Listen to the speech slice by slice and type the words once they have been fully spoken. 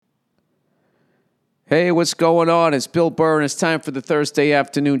Hey, what's going on? It's Bill Burr, and it's time for the Thursday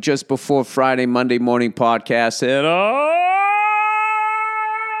afternoon, just before Friday, Monday morning podcast. And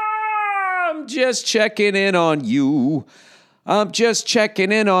I'm just checking in on you. I'm just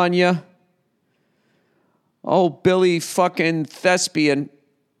checking in on you. Oh, Billy fucking Thespian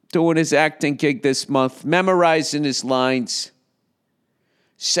doing his acting gig this month, memorizing his lines,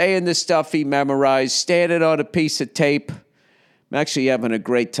 saying the stuff he memorized, standing on a piece of tape. I'm actually having a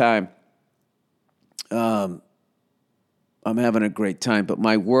great time. I'm having a great time, but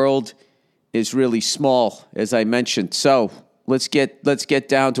my world is really small, as I mentioned. So let's get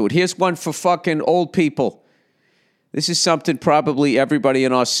down to it. Here's one for fucking old people. This is something probably everybody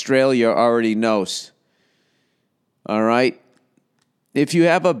in Australia already knows. All right? If you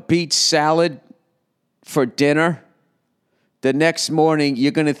have a beet salad for dinner, the next morning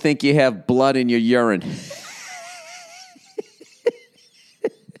you're going to think you have blood in your urine.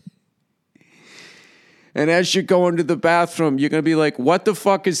 And as you're going to the bathroom, you're going to be like, what the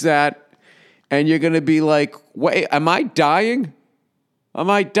fuck is that? And you're going to be like, wait, am I dying? Am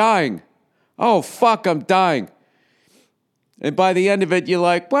I dying? Oh, fuck, I'm dying. And by the end of it, you're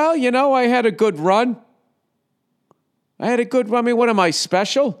like, well, you know, I had a good run. I mean, what am I,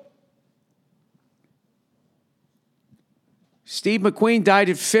 special? Steve McQueen died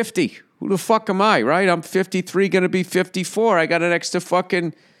at 50. Who the fuck am I, right? I'm 53, going to be 54. I got an extra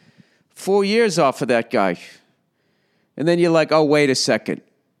fucking 4 years off of that guy. And then you're like, oh, wait a second.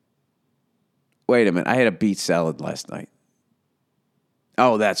 Wait a minute. I had a beet salad last night.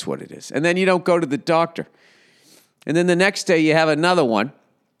 Oh, that's what it is. And then you don't go to the doctor. And then the next day you have another one.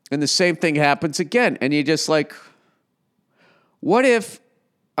 And the same thing happens again. And you're just like, what if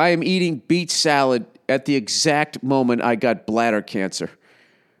I am eating beet salad at the exact moment I got bladder cancer?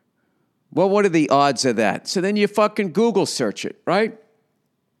 Well, what are the odds of that? So then you fucking Google search it, right?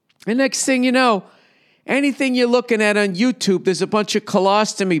 And next thing you know, anything you're looking at on YouTube, there's a bunch of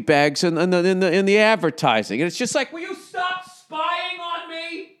colostomy bags in the advertising. And it's just like, will you stop spying on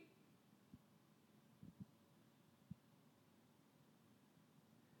me?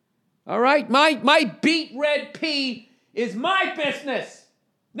 All right? My beet red pea is my business,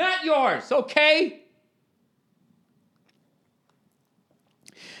 not yours, okay?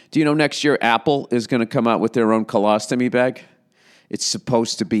 Do you know next year Apple is going to come out with their own colostomy bag? It's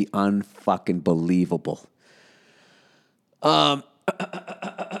supposed to be unfucking believable.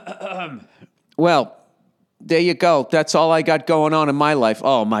 Well, there you go. That's all I got going on in my life.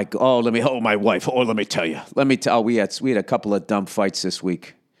 Oh my wife. Oh, let me tell you. We had a couple of dumb fights this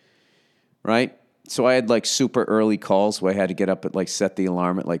week, right? So I had like super early calls where I had to get up at set the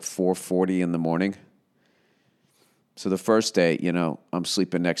alarm at like 4:40 in the morning. So the first day, I'm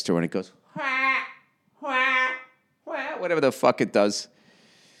sleeping next to her and it goes, whatever the fuck it does.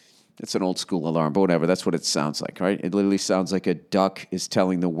 It's an old school alarm, but whatever. That's what it sounds like, right? It literally sounds like a duck is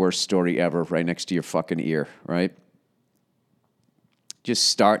telling the worst story ever right next to your fucking ear, right? Just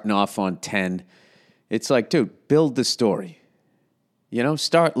starting off on 10. It's like, dude, build the story.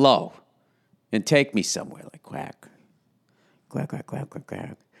 Start low and take me somewhere like quack. Quack, quack, quack, quack,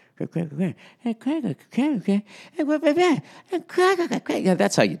 quack. Yeah,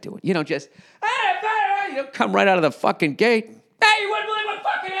 that's how you do it. You don't just come right out of the fucking gate. Hey, you wouldn't believe what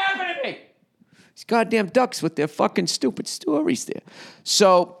fucking happened to me. These goddamn ducks with their fucking stupid stories there.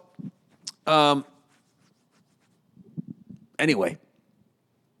 So, anyway,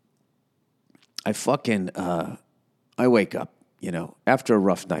 I wake up, after a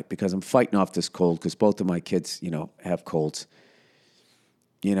rough night because I'm fighting off this cold because both of my kids, have colds.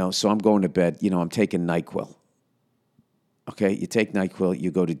 So I'm going to bed. I'm taking NyQuil. Okay, you take NyQuil, you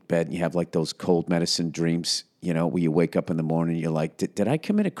go to bed, and you have like those cold medicine dreams, where you wake up in the morning and you're like, did I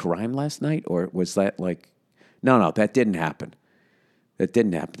commit a crime last night? Or was that like, no, that didn't happen. That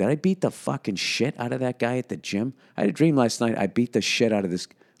didn't happen. Did I beat the fucking shit out of that guy at the gym? I had a dream last night. I beat the shit out of this.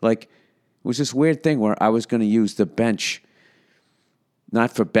 Like, it was this weird thing where I was going to use the bench,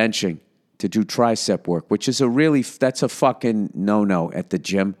 not for benching, to do tricep work, which is that's a fucking no-no at the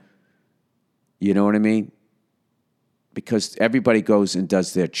gym. You know what I mean? Because everybody goes and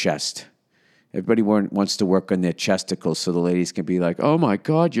does their chest. Everybody wants to work on their chesticles so the ladies can be like, oh my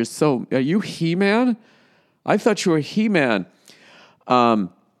God, are you He-Man? I thought you were He-Man. And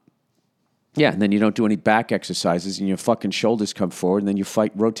then you don't do any back exercises and your fucking shoulders come forward and then you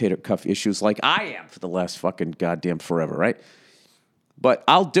fight rotator cuff issues like I am for the last fucking goddamn forever, right? But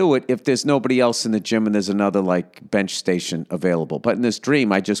I'll do it if there's nobody else in the gym and there's another like bench station available. But in this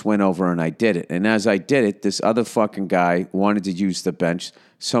dream, I just went over and I did it. And as I did it, this other fucking guy wanted to use the bench.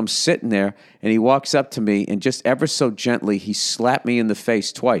 So I'm sitting there and he walks up to me and just ever so gently, he slapped me in the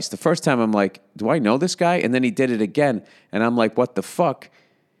face twice. The first time I'm like, do I know this guy? And then he did it again. And I'm like, what the fuck?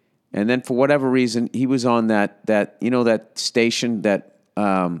 And then for whatever reason, he was on that station that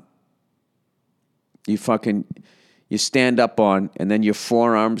you stand up on, and then your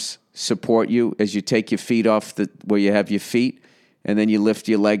forearms support you as you take your feet off where you have your feet, and then you lift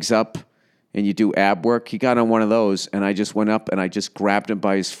your legs up and you do ab work. He got on one of those, and I just went up and I just grabbed him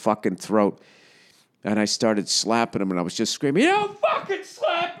by his fucking throat, and I started slapping him, and I was just screaming, "You don't fucking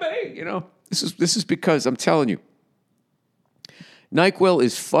slap me!" You know, this is because I'm telling you, NyQuil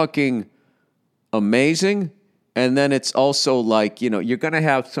is fucking amazing. And then it's also like, you're going to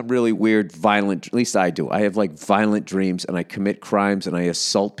have some really weird, violent, at least I do. I have like violent dreams and I commit crimes and I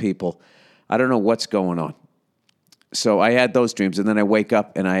assault people. I don't know what's going on. So I had those dreams and then I wake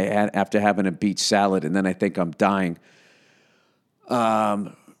up and after having a beet salad and then I think I'm dying.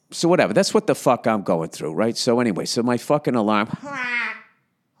 So whatever. That's what the fuck I'm going through, right? So anyway, so my fucking alarm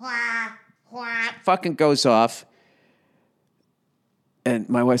fucking goes off. And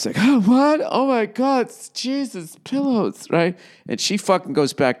my wife's like, oh, what? Oh, my God. Jesus, pillows, right? And she fucking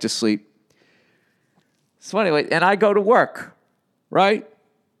goes back to sleep. So anyway, and I go to work, right?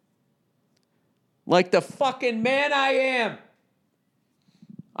 Like the fucking man I am.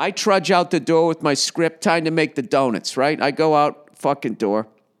 I trudge out the door with my script, time to make the donuts, right? I go out fucking door.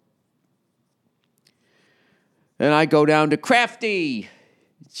 And I go down to Crafty.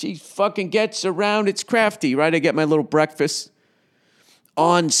 She fucking gets around. It's Crafty, right? I get my little breakfast.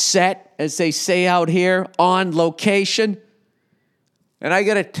 On set, as they say out here, on location. And I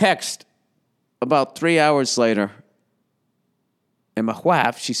get a text about 3 hours later. And my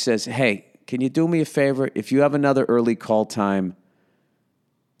wife, she says, hey, can you do me a favor? If you have another early call time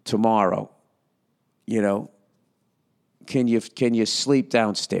tomorrow, can you sleep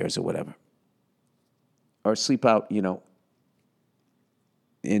downstairs or whatever? Or sleep out,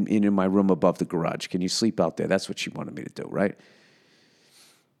 in my room above the garage. Can you sleep out there? That's what she wanted me to do, right?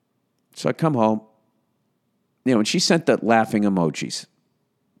 So I come home, and she sent the laughing emojis.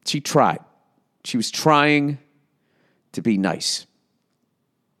 She tried. She was trying to be nice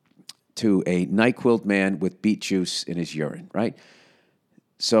to a NyQuil man with beet juice in his urine, right?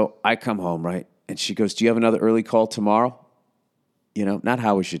 So I come home, right? And she goes, do you have another early call tomorrow? Not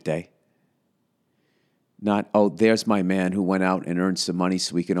how was your day? Not, oh, there's my man who went out and earned some money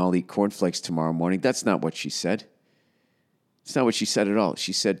so we can all eat cornflakes tomorrow morning. That's not what she said. It's not what she said at all.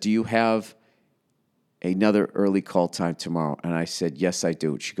 She said, do you have another early call time tomorrow? And I said, yes, I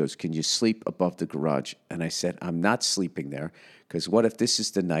do. She goes, can you sleep above the garage? And I said, I'm not sleeping there because what if this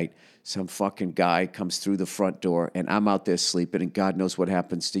is the night some fucking guy comes through the front door and I'm out there sleeping and God knows what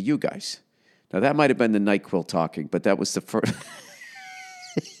happens to you guys. Now, that might have been the NyQuil talking, but that was the first.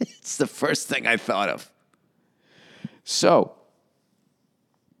 It's the first thing I thought of. So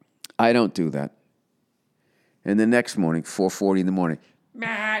I don't do that. And the next morning, 4:40 in the morning,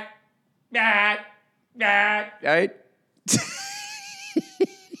 right?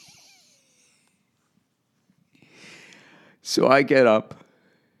 So I get up,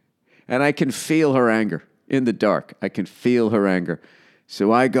 and I can feel her anger in the dark. I can feel her anger.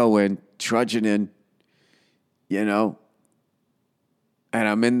 So I go in, trudging in, and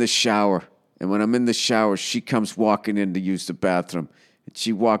I'm in the shower. And when I'm in the shower, she comes walking in to use the bathroom. And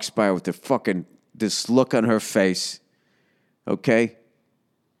she walks by with this look on her face, okay?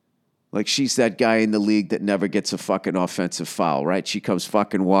 Like she's that guy in the league that never gets a fucking offensive foul, right? She comes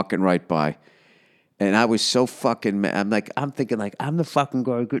fucking walking right by. And I was so fucking mad. I'm thinking I'm the fucking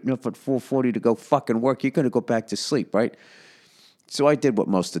guy getting up at 4:40 to go fucking work. You're going to go back to sleep, right? So I did what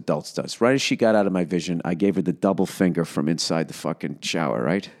most adults does. Right as she got out of my vision, I gave her the double finger from inside the fucking shower,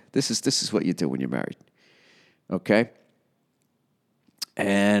 right? This is what you do when you're married, okay?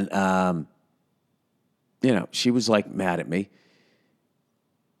 And, she was mad at me.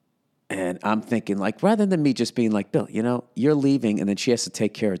 And I'm thinking rather than me just being like, Bill, you're leaving and then she has to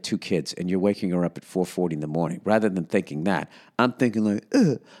take care of 2 kids and you're waking her up at 4:40 in the morning. Rather than thinking that, I'm thinking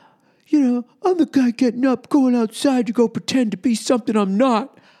I'm the guy getting up, going outside to go pretend to be something I'm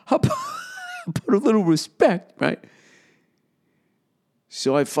not. How about put a little respect, right?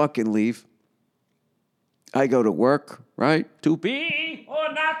 So I fucking leave. I go to work, right? To be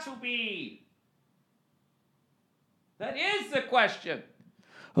or not to be? That is the question.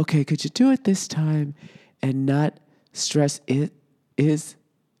 Okay, could you do it this time and not stress it is?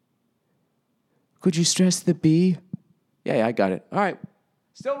 Could you stress the B? Yeah, I got it. All right.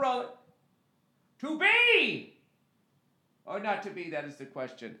 Still rolling. To be or not to be, that is the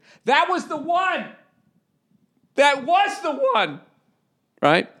question. That was the one. That was the one.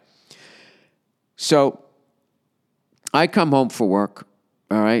 Right? So I come home for work.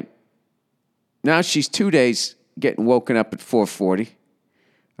 All right? Now she's 2 days getting woken up at 4:40.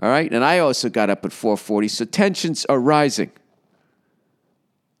 All right? And I also got up at 4:40. So tensions are rising.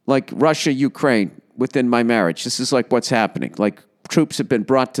 Like Russia, Ukraine, within my marriage. This is like what's happening. Like troops have been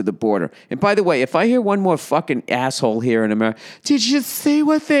brought to the border. And by the way, if I hear one more fucking asshole here in America, did you see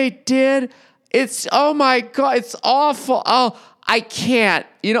what they did? It's, oh my God, it's awful. Oh, I can't.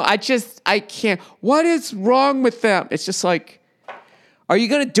 I can't. What is wrong with them? It's just like, are you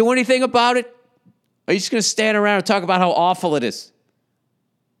going to do anything about it? Are you just going to stand around and talk about how awful it is?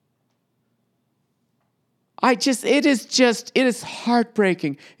 It is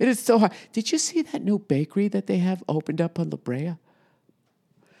heartbreaking. It is so hard. Did you see that new bakery that they have opened up on La Brea?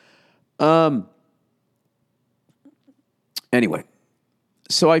 Anyway,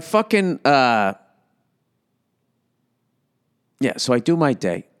 so I fucking, so I do my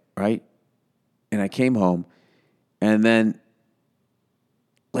day, right? And I came home, and then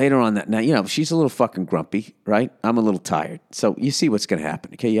later on that night, she's a little fucking grumpy, right? I'm a little tired. So you see what's going to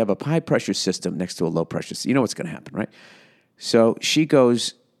happen, okay? You have a high-pressure system next to a low-pressure system. You know what's going to happen, right? So she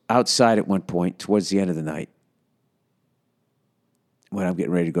goes outside at one point towards the end of the night when I'm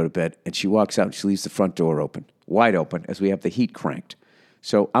getting ready to go to bed, and she walks out and she leaves the front door open, wide open, as we have the heat cranked.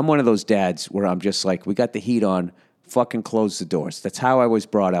 So I'm one of those dads where I'm just like, we got the heat on, fucking close the doors. That's how I was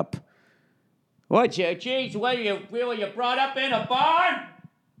brought up. What, geez, were you brought up in a barn?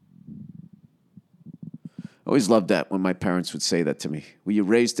 I always loved that when my parents would say that to me. Were you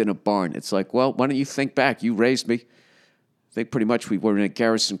raised in a barn? It's like, well, why don't you think back? You raised me. I think pretty much we were in a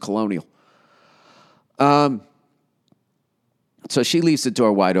garrison colonial. So she leaves the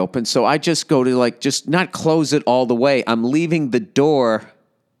door wide open. So I just go to just not close it all the way. I'm leaving the door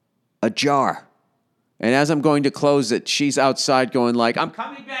ajar. And as I'm going to close it, she's outside going like, I'm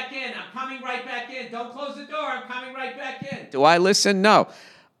coming back in. I'm coming right back in. Don't close the door. I'm coming right back in. Do I listen? No.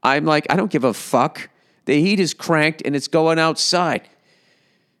 I'm like, I don't give a fuck. The heat is cranked and it's going outside.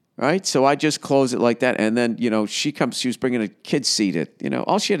 Right? So I just close it like that. And then, she was bringing a kid seat in.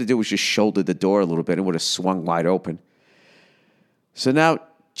 All she had to do was just shoulder the door a little bit and it would have swung wide open. So now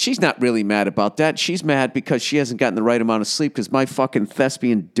she's not really mad about that. She's mad because she hasn't gotten the right amount of sleep because my fucking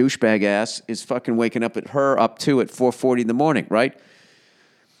thespian douchebag ass is fucking waking up at 4:40 in the morning, right?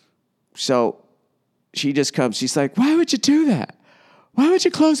 So she just comes. She's like, why would you do that? Why would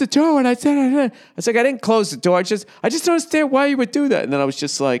you close the door when I said I was like, I didn't close the door. I just don't understand why you would do that. And then I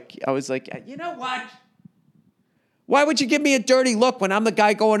was like, you know what? Why would you give me a dirty look when I'm the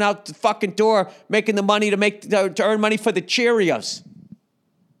guy going out the fucking door making the money to earn money for the Cheerios?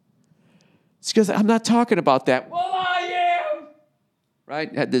 It's because I'm not talking about that. Well, I am.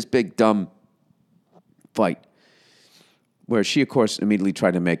 Right? Had this big dumb fight where she, of course, immediately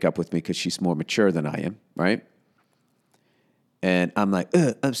tried to make up with me because she's more mature than I am, right? And I'm like,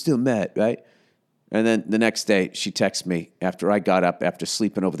 I'm still mad, right? And then the next day, she texts me after I got up, after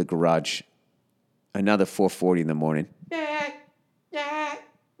sleeping over the garage, another 4:40 in the morning.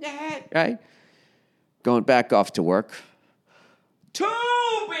 Right? Going back off to work. To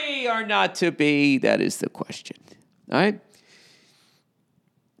be or not to be, that is the question. All right?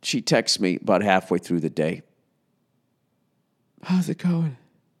 She texts me about halfway through the day. How's it going?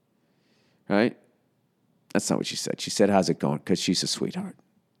 Right? That's not what she said. She said, how's it going? Because she's a sweetheart.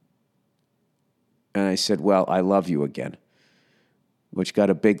 And I said, well, I love you again, which got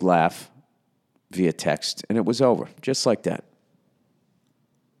a big laugh via text, and it was over, just like that.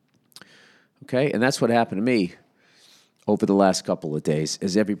 Okay? And that's what happened to me over the last couple of days,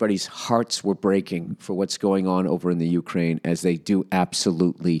 as everybody's hearts were breaking for what's going on over in the Ukraine, as they do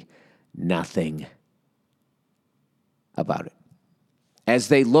absolutely nothing about it. As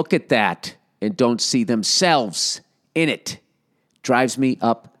they look at that and don't see themselves in it, drives me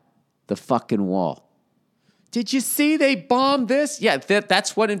up the fucking wall. Did you see they bombed this? Yeah,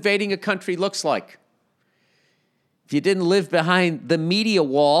 that's what invading a country looks like. If you didn't live behind the media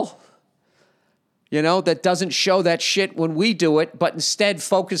wall, that doesn't show that shit when we do it, but instead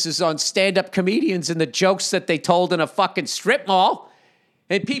focuses on stand-up comedians and the jokes that they told in a fucking strip mall,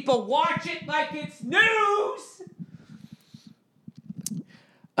 and people watch it like it's news.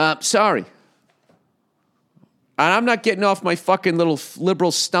 Sorry. And I'm not getting off my fucking little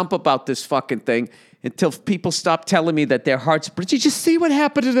liberal stump about this fucking thing until people stop telling me that their hearts... Did you just see what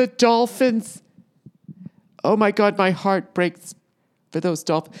happened to the Dolphins? Oh, my God, my heart breaks for those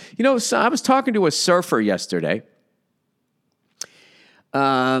Dolphins. So I was talking to a surfer yesterday.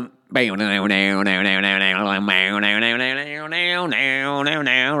 Right? Isn't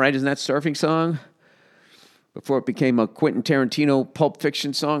that surfing song? Before it became a Quentin Tarantino Pulp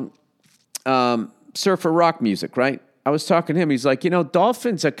Fiction song. Surfer rock music, right? I was talking to him. He's like,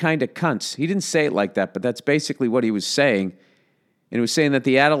 dolphins are kind of cunts. He didn't say it like that, but that's basically what he was saying. And he was saying that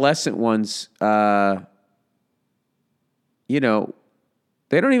the adolescent ones, they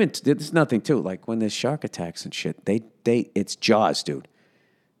don't even, there's nothing to it. Like when there's shark attacks and shit, it's Jaws, dude.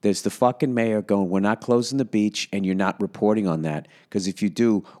 There's the fucking mayor going, we're not closing the beach and you're not reporting on that. Because if you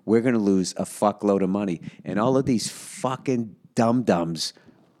do, we're going to lose a fuckload of money. And all of these fucking dum-dums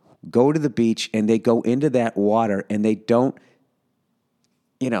go to the beach and they go into that water and they don't,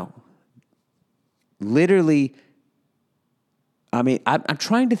 literally, I'm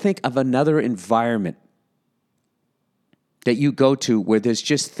trying to think of another environment that you go to where there's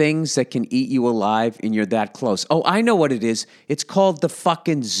just things that can eat you alive and you're that close. Oh, I know what it is. It's called the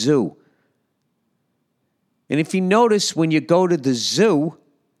fucking zoo. And if you notice, when you go to the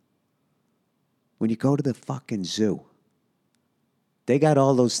fucking zoo, they got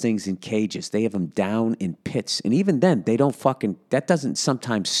all those things in cages. They have them down in pits. And even then, that doesn't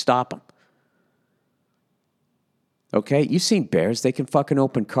sometimes stop them. Okay? You've seen bears. They can fucking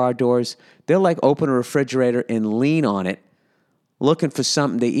open car doors. They'll like open a refrigerator and lean on it, looking for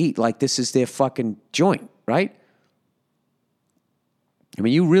something to eat, like this is their fucking joint, right? I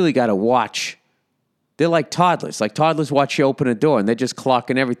mean, you really got to watch. They're like toddlers. Like toddlers watch you open a door and they're just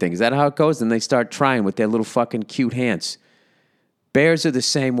clocking everything. Is that how it goes? And they start trying with their little fucking cute hands. Bears are the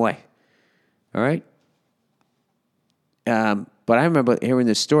same way, all right? But I remember hearing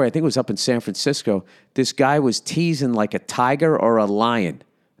this story. I think it was up in San Francisco. This guy was teasing like a tiger or a lion.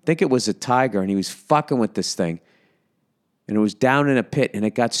 I think it was a tiger, and he was fucking with this thing. And it was down in a pit, and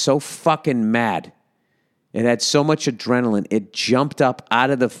it got so fucking mad. It had so much adrenaline, it jumped up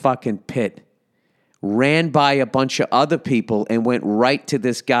out of the fucking pit, ran by a bunch of other people, and went right to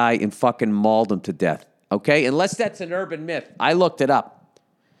this guy and fucking mauled him to death. Okay? Unless that's an urban myth. I looked it up.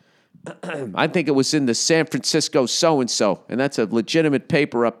 I think it was in the San Francisco so-and-so, and that's a legitimate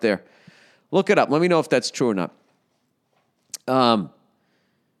paper up there. Look it up. Let me know if that's true or not.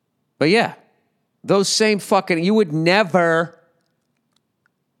 But yeah, those same fucking, you would never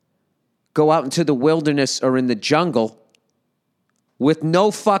go out into the wilderness or in the jungle with no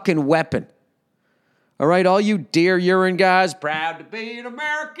fucking weapon. All right, all you deer urine guys, proud to be an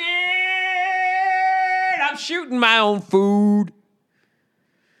American. I'm shooting my own food.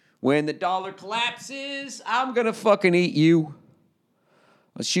 When the dollar collapses, I'm going to fucking eat you.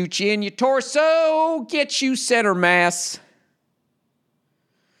 I'll shoot you in your torso, get you center mass.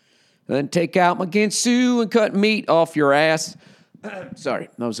 Then take out my Ginsu and cut meat off your ass. Sorry,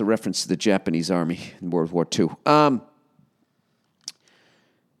 that was a reference to the Japanese army in World War II. What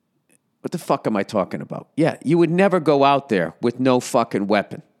the fuck am I talking about? Yeah, you would never go out there with no fucking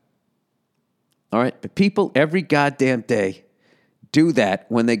weapon. All right, but people every goddamn day do that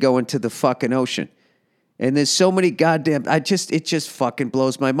when they go into the fucking ocean. And there's so many goddamn, it just fucking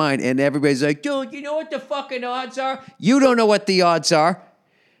blows my mind. And everybody's like, dude, you know what the fucking odds are? You don't know what the odds are.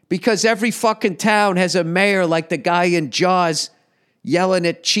 Because every fucking town has a mayor like the guy in Jaws yelling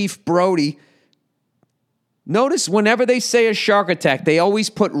at Chief Brody. Notice whenever they say a shark attack, they always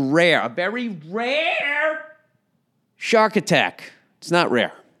put rare, a very rare shark attack. It's not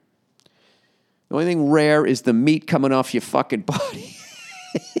rare. The only thing rare is the meat coming off your fucking body.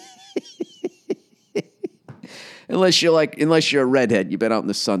 Unless you're a redhead, you've been out in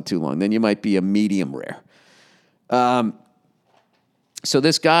the sun too long, then you might be a medium rare. So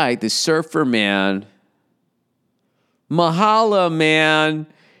this guy, this surfer man, Mahala man,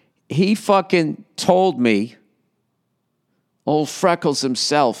 he fucking told me, old Freckles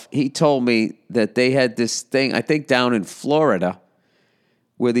himself, he told me that they had this thing, I think down in Florida,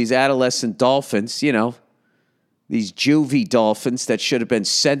 where these adolescent dolphins, these juvie dolphins that should have been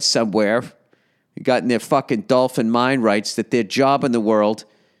sent somewhere, gotten their fucking dolphin mind rights, that their job in the world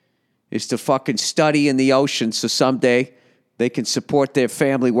is to fucking study in the ocean so someday they can support their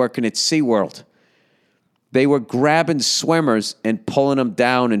family working at SeaWorld. They were grabbing swimmers and pulling them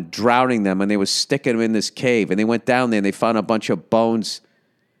down and drowning them, and they were sticking them in this cave. And they went down there and they found a bunch of bones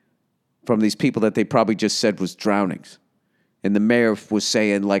from these people that they probably just said was drownings. And the mayor was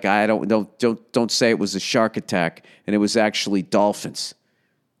saying, like, don't say it was a shark attack. And it was actually dolphins.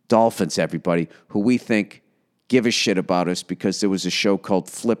 Dolphins, everybody, who we think give a shit about us because there was a show called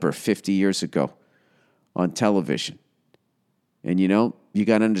Flipper 50 years ago on television. And, you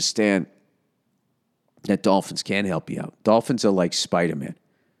got to understand that dolphins can help you out. Dolphins are like Spider-Man.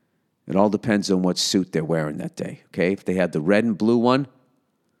 It all depends on what suit they're wearing that day, okay? If they had the red and blue one,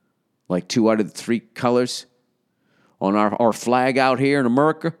 like 2 out of the 3 colors on our flag out here in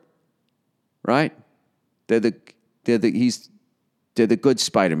America, right? They're the good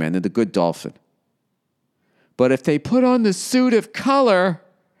Spider-Man. They're the good Dolphin. But if they put on the suit of color,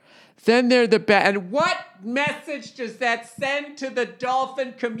 then they're the bad. And what message does that send to the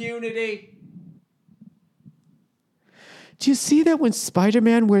Dolphin community? Do you see that when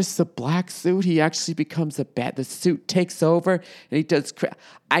Spider-Man wears the black suit, he actually becomes a bad? The suit takes over and he does crap.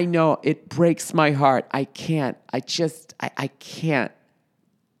 I know, it breaks my heart. I can't. I can't.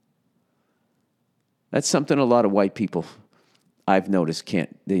 That's something a lot of white people I've noticed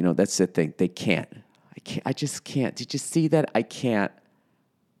can't. You know, that's the thing. They can't. I just can't. Did you see that? I can't.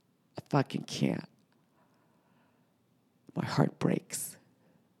 I fucking can't. My heart breaks.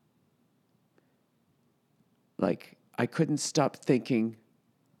 Like, I couldn't stop thinking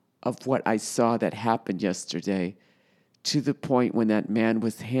of what I saw that happened yesterday, to the point when that man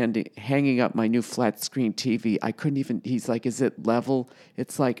was hanging up my new flat screen TV. I couldn't even, he's like, is it level?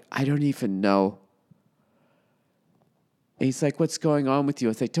 It's like, I don't even know. And he's like, what's going on with you?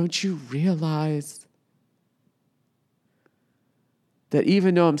 I was like, don't you realize that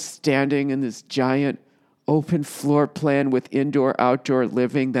even though I'm standing in this giant open floor plan with indoor-outdoor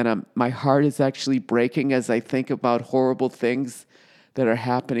living, that my heart is actually breaking as I think about horrible things that are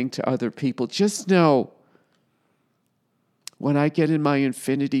happening to other people. Just know, when I get in my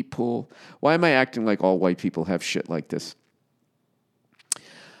infinity pool, why am I acting like all white people have shit like this?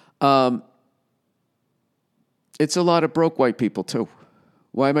 It's a lot of broke white people too.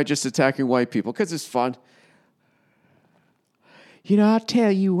 Why am I just attacking white people? Because it's fun. You know, I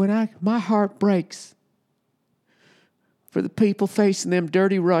tell you, when my heart breaks for the people facing them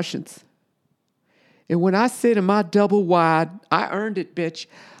dirty Russians. And when I sit in my double wide, I earned it, bitch.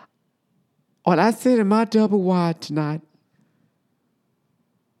 When I sit in my double wide tonight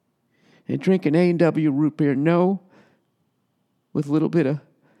and drink an A&W root beer, no, with a little bit of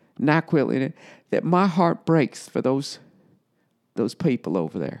NyQuil in it, that my heart breaks for those people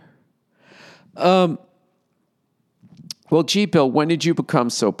over there. Well, gee, Bill, when did you become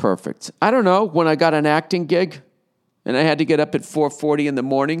so perfect? I don't know. When I got an acting gig and I had to get up at 4:40 in the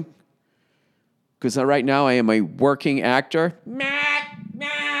morning because right now I am a working actor. I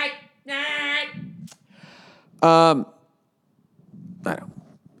don't.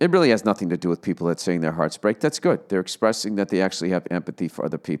 It really has nothing to do with people that saying their hearts break. That's good. They're expressing that they actually have empathy for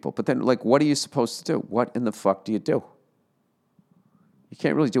other people. But then, like, what are you supposed to do? What in the fuck do you do? You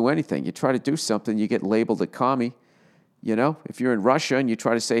can't really do anything. You try to do something, you get labeled a commie. You know, if you're in Russia and you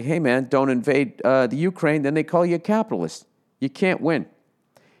try to say, hey, man, don't invade the Ukraine, then they call you a capitalist. You can't win.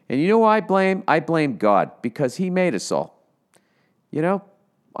 And you know who I blame? I blame God, because he made us all. You know,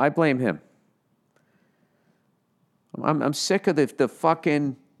 I blame him. I'm sick of the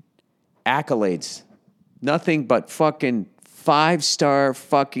fucking accolades. Nothing but fucking 5-star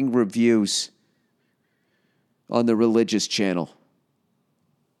fucking reviews on the religious channel.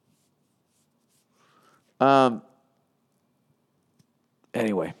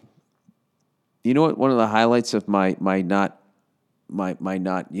 Anyway, you know what? One of the highlights of my not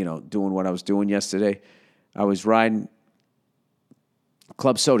doing what I was doing yesterday, I was riding.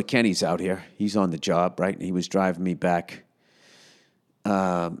 Club Soda Kenny's out here. He's on the job, right? And he was driving me back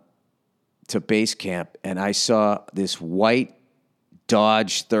to base camp, and I saw this white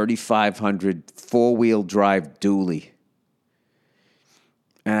Dodge 3500 4-wheel drive dually.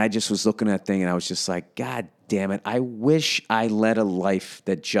 And I just was looking at that thing, and I was just like, God damn it, I wish I led a life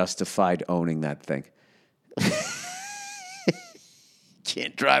that justified owning that thing.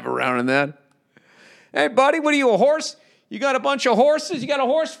 Can't drive around in that. Hey, buddy, what are you, a horse? You got a bunch of horses? You got a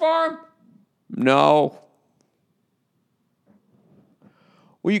horse farm? No.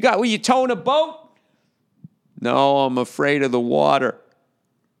 Were you towing a boat? No, I'm afraid of the water.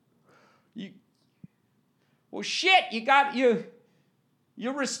 Well, shit,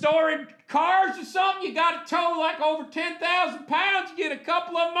 you're restoring cars or something? You got to tow like over 10,000 pounds? You get a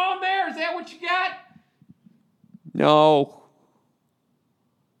couple of them on there? Is that what you got? No.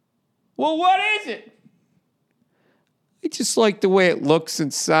 Well, what is it? I just like the way it looks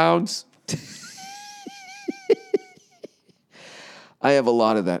and sounds. I have a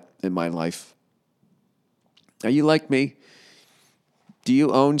lot of that in my life. Are you like me? Do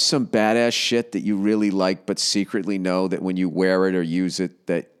you own some badass shit that you really like but secretly know that when you wear it or use it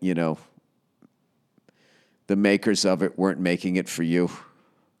that, you know, the makers of it weren't making it for you,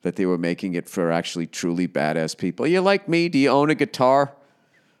 that they were making it for actually truly badass people? Are you like me? Do you own a guitar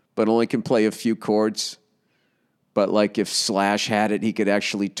but only can play a few chords? But like if Slash had it, he could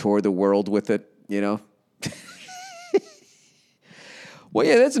actually tour the world with it, you know? Well,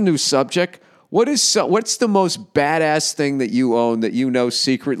 yeah, that's a new subject. What's the most badass thing that you own that you know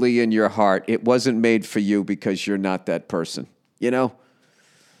secretly in your heart it wasn't made for you because you're not that person? You know?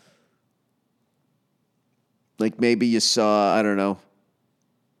 Like maybe you saw, I don't know,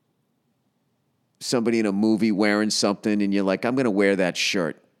 somebody in a movie wearing something and you're like, I'm going to wear that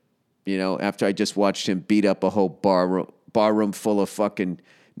shirt. You know, after I just watched him beat up a whole barroom full of fucking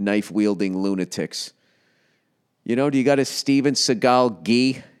knife-wielding lunatics. You know, do you got a Steven Seagal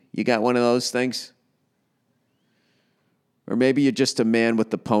gi? You got one of those things? Or maybe you're just a man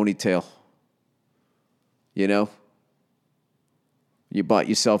with the ponytail. You know? You bought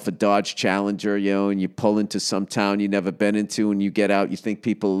yourself a Dodge Challenger, you know, and you pull into some town you've never been into, and you get out, you think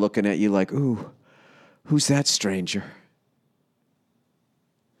people are looking at you like, ooh, who's that stranger?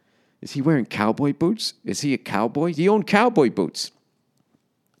 Is he wearing cowboy boots? Is he a cowboy? Do you own cowboy boots?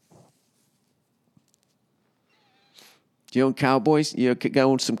 Do you own cowboys? You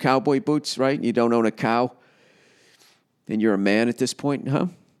own some cowboy boots, right? You don't own a cow? And you're a man at this point, huh?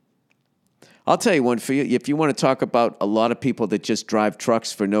 I'll tell you one for you. If you want to talk about a lot of people that just drive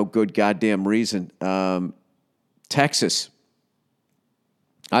trucks for no good goddamn reason, Texas.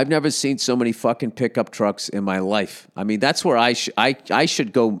 I've never seen so many fucking pickup trucks in my life. I mean, that's where I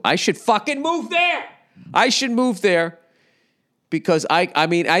should go. I should fucking move there. I should move there. Because I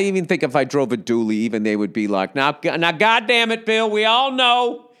even think if I drove a dually, even they would be like, now, goddamn it, Bill, we all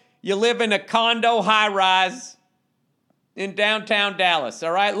know you live in a condo high-rise in downtown Dallas,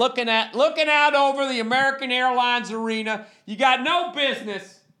 all right? Looking out over the American Airlines arena. You got no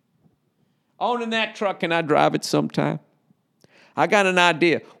business owning that truck. Can I drive it sometime? I got an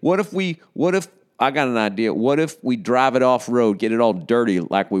idea. What if we drive it off-road, get it all dirty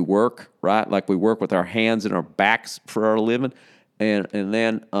like we work, right? Like we work with our hands and our backs for our living. And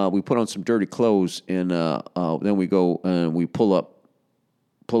then we put on some dirty clothes, and then we go and we pull up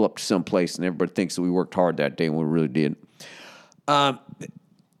to some place, and everybody thinks that we worked hard that day, and we really did.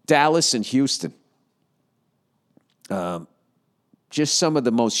 Dallas and Houston, just some of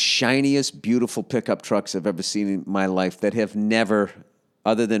the most shiniest, beautiful pickup trucks I've ever seen in my life that have never,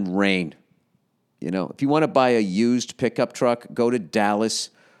 other than rain. You know, if you want to buy a used pickup truck, go to Dallas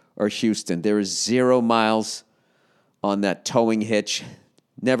or Houston. There is 0 miles on that towing hitch,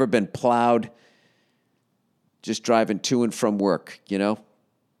 never been plowed, just driving to and from work, you know?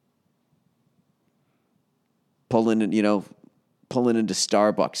 Pulling into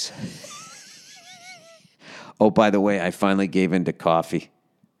Starbucks. Oh, by the way, I finally gave in to coffee.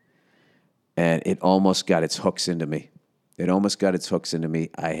 And it almost got its hooks into me.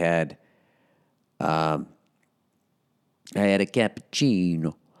 I had a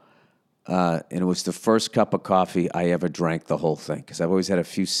cappuccino. And it was the first cup of coffee I ever drank the whole thing. Because I've always had a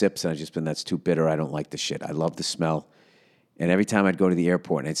few sips, and I've just been, that's too bitter. I don't like the shit. I love the smell. And every time I'd go to the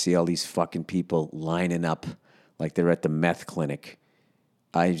airport and I'd see all these fucking people lining up like they're at the meth clinic,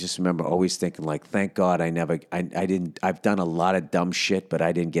 I just remember always thinking, like, thank God I didn't, I've done a lot of dumb shit, but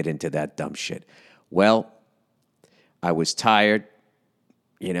I didn't get into that dumb shit. Well, I was tired,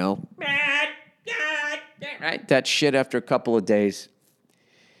 you know, right? That shit after a couple of days.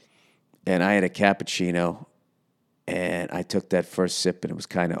 And I had a cappuccino, and I took that first sip, and it was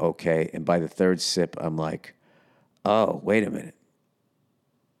kind of okay. And by the third sip, I'm like, oh, wait a minute.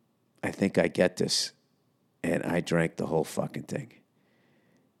 I think I get this. And I drank the whole fucking thing.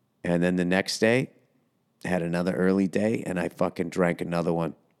 And then the next day, had another early day, and I fucking drank another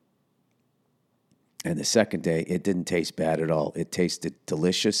one. And the second day, it didn't taste bad at all. It tasted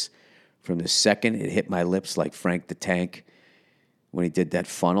delicious. From the second, it hit my lips like Frank the Tank when he did that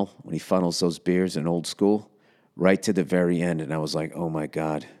funnel, when he funnels those beers in Old School, right to the very end. And I was like, oh, my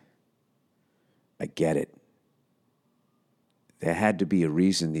God, I get it. There had to be a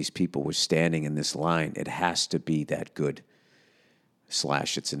reason these people were standing in this line. It has to be that good. /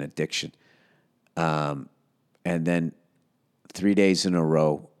 it's an addiction. And then 3 days in a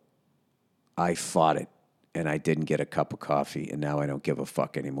row, I fought it, and I didn't get a cup of coffee, and now I don't give a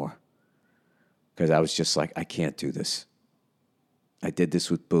fuck anymore. Because I was just like, I can't do this. I did this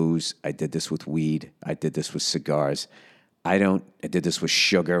with booze. I did this with weed. I did this with cigars. I did this with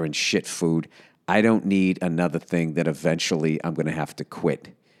sugar and shit food. I don't need another thing that eventually I'm going to have to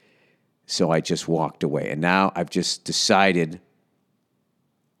quit. So I just walked away. And now I've just decided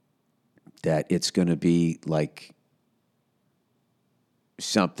that it's going to be like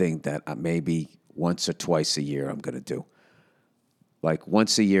something that maybe once or twice a year I'm going to do. Like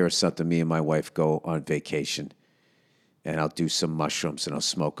once a year or something, me and my wife go on vacation. And I'll do some mushrooms and I'll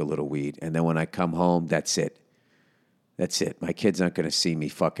smoke a little weed. And then when I come home, that's it. That's it. My kids aren't going to see me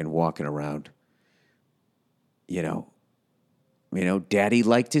fucking walking around, you know, Daddy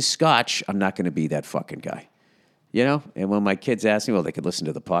liked his scotch. I'm not going to be that fucking guy. And when my kids ask me, well, they could listen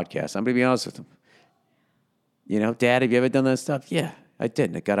to the podcast. I'm going to be honest with them. Dad, have you ever done that stuff? Yeah, I did.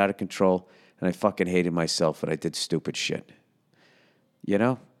 And it got out of control. And I fucking hated myself and I did stupid shit.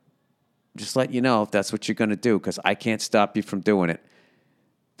 Just let you know if that's what you're going to do, because I can't stop you from doing it.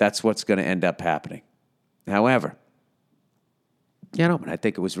 That's what's going to end up happening. However, I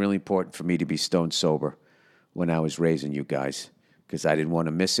think it was really important for me to be stone sober when I was raising you guys, because I didn't want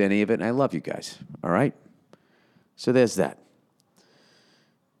to miss any of it, and I love you guys, all right? So there's that.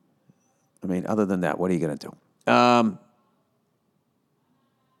 Other than that, what are you going to do? All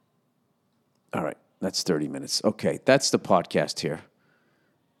right, that's 30 minutes. Okay, that's the podcast here.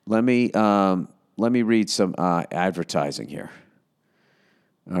 Let me read some advertising here.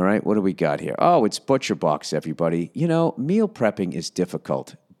 All right, what do we got here? Oh, it's ButcherBox, everybody. Meal prepping is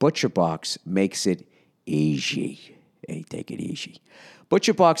difficult. ButcherBox makes it easy. Hey, take it easy.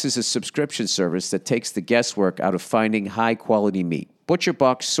 ButcherBox is a subscription service that takes the guesswork out of finding high-quality meat.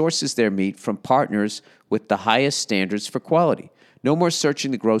 ButcherBox sources their meat from partners with the highest standards for quality. No more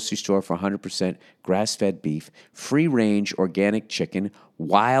searching the grocery store for 100% grass-fed beef, free-range organic chicken,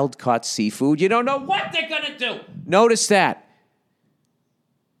 wild-caught seafood. You don't know what they're going to do. Notice that.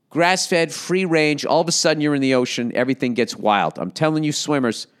 Grass-fed, free-range, all of a sudden you're in the ocean, everything gets wild. I'm telling you,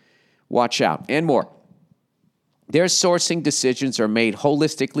 swimmers, watch out. And more. Their sourcing decisions are made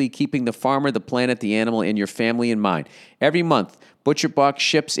holistically, keeping the farmer, the planet, the animal, and your family in mind. Every month, ButcherBox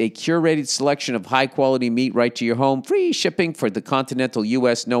ships a curated selection of high-quality meat right to your home. Free shipping for the continental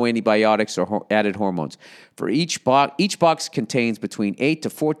U.S., no antibiotics or added hormones. For each box contains between 8 to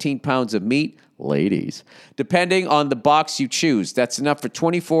 14 pounds of meat, ladies, depending on the box you choose. That's enough for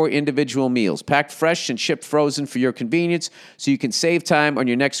 24 individual meals, packed fresh and shipped frozen for your convenience, so you can save time on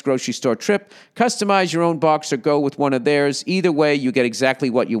your next grocery store trip. Customize your own box or go with one of theirs. Either way, you get exactly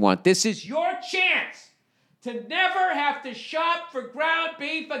what you want. This is your chance to never have to shop for ground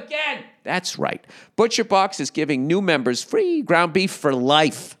beef again. That's right. ButcherBox is giving new members free ground beef for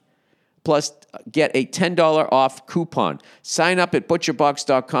life. Plus, get a $10 off coupon. Sign up at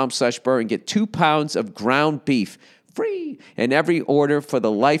butcherbox.com/Burr and get 2 pounds of ground beef free in every order for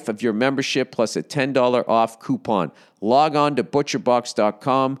the life of your membership, plus a $10 off coupon. Log on to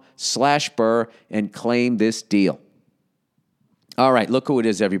butcherbox.com/Burr and claim this deal. All right, look who it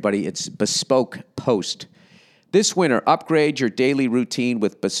is, everybody. It's Bespoke Post. This winter, upgrade your daily routine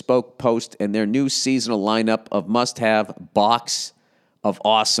with Bespoke Post and their new seasonal lineup of must-have Box of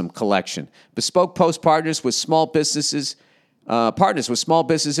Awesome collection. Bespoke Post partners with small businesses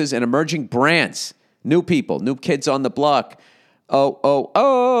and emerging brands. New people, new kids on the block. Sorry,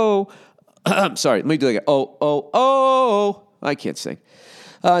 let me do it again. I can't sing.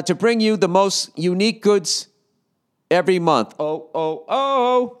 To bring you the most unique goods every month.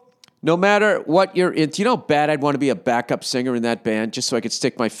 No matter what you're into. You know how bad I'd want to be a backup singer in that band just so I could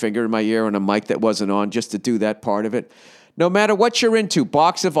stick my finger in my ear on a mic that wasn't on just to do that part of it? No matter what you're into,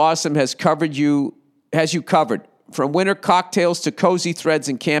 Box of Awesome has you covered. From winter cocktails to cozy threads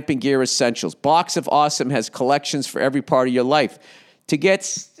and camping gear essentials, Box of Awesome has collections for every part of your life. To get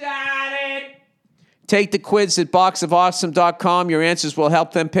started, take the quiz at boxofawesome.com. Your answers will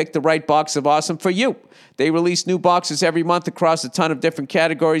help them pick the right Box of Awesome for you. They release new boxes every month across a ton of different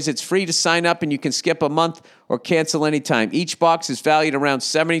categories. It's free to sign up, and you can skip a month or cancel anytime. Each box is valued around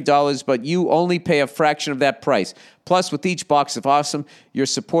 $70, but you only pay a fraction of that price. Plus, with each Box of Awesome, you're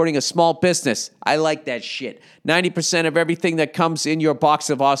supporting a small business. I like that shit. 90% of everything that comes in your Box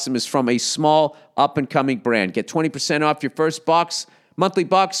of Awesome is from a small, up-and-coming brand. Get 20% off your first monthly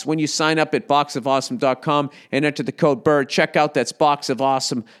box when you sign up at boxofawesome.com and enter the code BURR. Check out, that's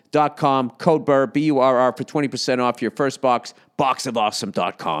boxofawesome.com, code BURR, B-U-R-R, for 20% off your first box,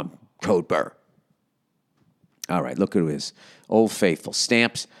 boxofawesome.com, code BURR. All right, look who it is. Old Faithful,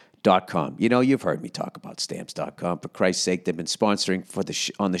 Stamps.com. You've heard me talk about Stamps.com. For Christ's sake, they've been sponsoring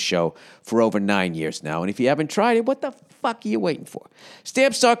on the show for over 9 years now. And if you haven't tried it, what the fuck are you waiting for?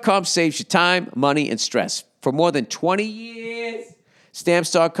 Stamps.com saves you time, money, and stress. For more than 20 years,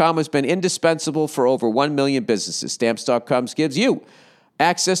 Stamps.com has been indispensable for over 1 million businesses. Stamps.com gives you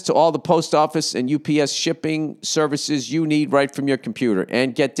access to all the post office and UPS shipping services you need right from your computer.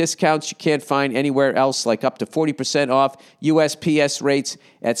 And get discounts you can't find anywhere else, like up to 40% off USPS rates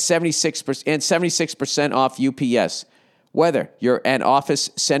at 76% and 76% off UPS. Whether you're an office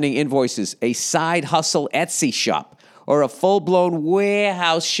sending invoices, a side hustle Etsy shop, or a full-blown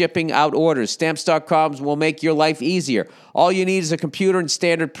warehouse shipping out orders, Stamps.com will make your life easier. All you need is a computer and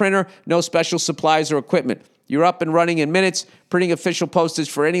standard printer, no special supplies or equipment. You're up and running in minutes, printing official postage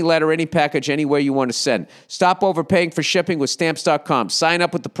for any letter, any package, anywhere you want to send. Stop overpaying for shipping with Stamps.com. Sign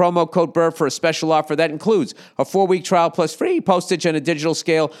up with the promo code BURR for a special offer that includes a 4-week trial plus free postage and a digital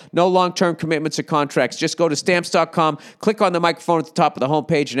scale. No long-term commitments or contracts. Just go to Stamps.com, click on the microphone at the top of the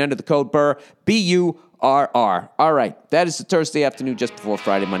homepage, and enter the code BURR, BURR. All right, that is the Thursday afternoon just before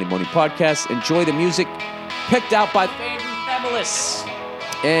Friday Monday morning podcast. Enjoy the music picked out by favorite fabulous.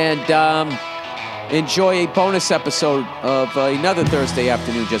 And enjoy a bonus episode of another Thursday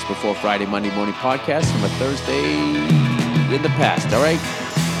afternoon just before Friday Monday morning podcast from a Thursday in the past, all right?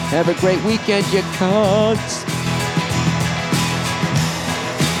 Have a great weekend, you cunts.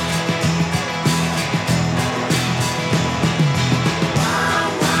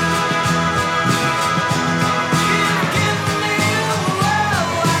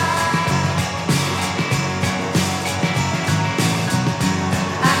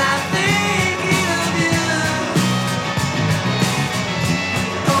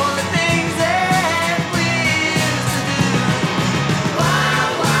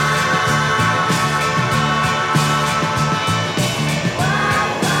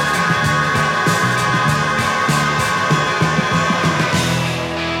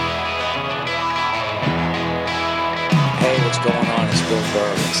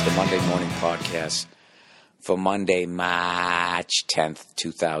 Podcast for Monday, March 10th,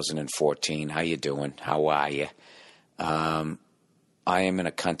 2014. How you doing? How are you? I am in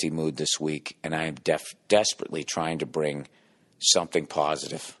a cunty mood this week, and I am desperately trying to bring something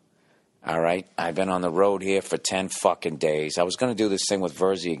positive. All right? I've been on the road here for 10 fucking days. I was going to do this thing with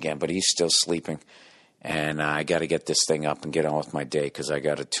Verzi again, but he's still sleeping. And I got to get this thing up and get on with my day because I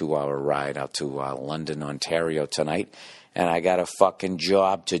got a 2-hour ride out to London, Ontario tonight. And I got a fucking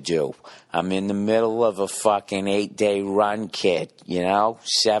job to do. I'm in the middle of a fucking 8-day run, kid.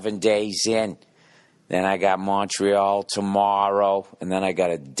 7 days in. Then I got Montreal tomorrow. And then I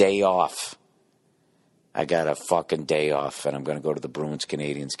got a day off. I got a fucking day off. And I'm going to go to the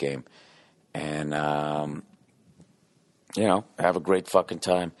Bruins-Canadiens game. And, have a great fucking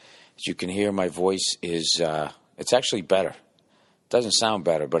time. As you can hear, my voice is, it's actually better. Doesn't sound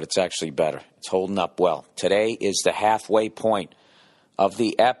better, but it's actually better. It's holding up well. Today is the halfway point of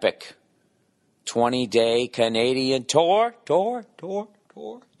the epic 20-day Canadian tour.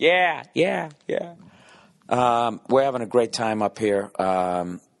 Yeah. We're having a great time up here.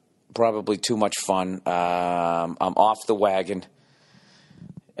 Probably too much fun. I'm off the wagon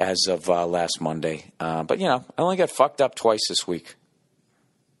as of last Monday. But, I only got fucked up twice this week.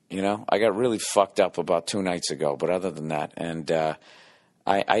 I got really fucked up about 2 nights ago, but other than that, and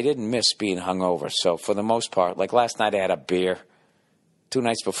I didn't miss being hungover. So for the most part, like last night I had a beer. 2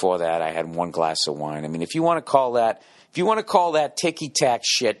 nights before that I had 1 glass of wine. I mean, if you want to call that ticky-tack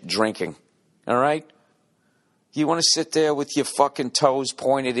shit drinking, all right? You want to sit there with your fucking toes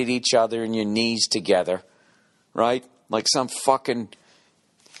pointed at each other and your knees together, right? Like some fucking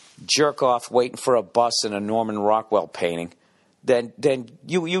jerk-off waiting for a bus in a Norman Rockwell painting. Then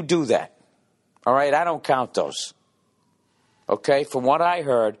you do that. All right? I don't count those. Okay? From what I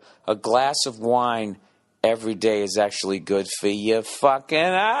heard, a glass of wine every day is actually good for your fucking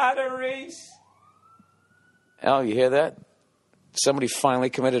arteries. Oh, you hear that? Somebody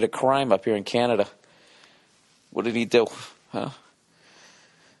finally committed a crime up here in Canada. What did he do? Huh?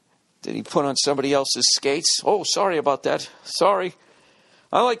 Did he put on somebody else's skates? Oh, sorry about that. Sorry.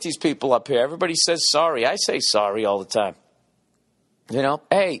 I like these people up here. Everybody says sorry. I say sorry all the time.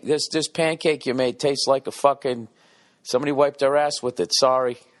 Hey, this pancake you made tastes like a fucking... Somebody wiped their ass with it.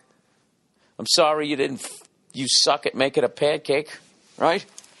 Sorry. I'm sorry you suck at making a pancake, right?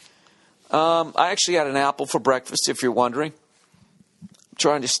 I actually had an apple for breakfast, if you're wondering. I'm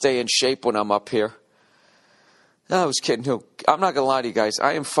trying to stay in shape when I'm up here. I was kidding. I'm not going to lie to you guys.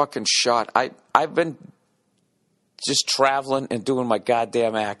 I am fucking shot. I've been just traveling and doing my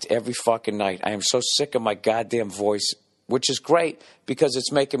goddamn act every fucking night. I am so sick of my goddamn voice, which is great because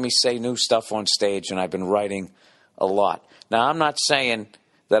it's making me say new stuff on stage, and I've been writing a lot. Now, I'm not saying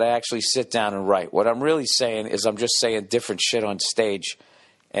that I actually sit down and write. What I'm really saying is I'm just saying different shit on stage.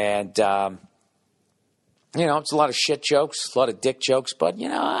 And, it's a lot of shit jokes, a lot of dick jokes, but,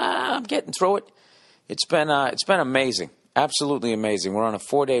 I'm getting through it. It's been amazing, absolutely amazing. We're on a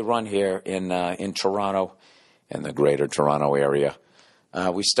 4-day run here in Toronto, in the greater Toronto area.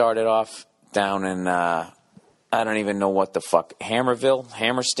 We started off down in... I don't even know what the fuck.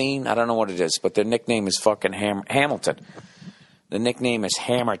 Hammerstein? I don't know what it is, but their nickname is fucking Hamilton. The nickname is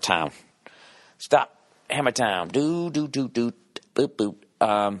Hammertown. Stop. Hammertown. Boop, boop.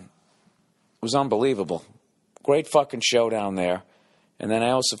 It was unbelievable. Great fucking show down there. And then I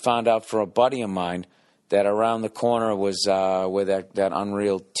also found out for a buddy of mine that around the corner was where that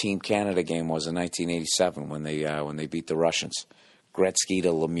unreal Team Canada game was in 1987 when they beat the Russians. Gretzky to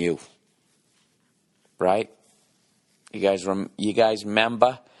Lemieux. Right? You guys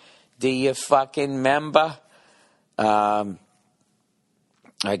remember? Do you fucking remember? Let's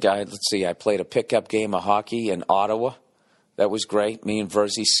see, I played a pickup game of hockey in Ottawa. That was great. Me and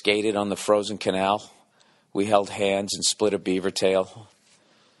Verzi skated on the frozen canal. We held hands and split a beaver tail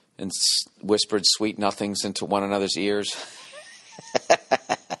and whispered sweet nothings into one another's ears.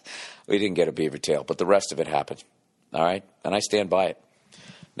 We didn't get a beaver tail, but the rest of it happened. All right? And I stand by it.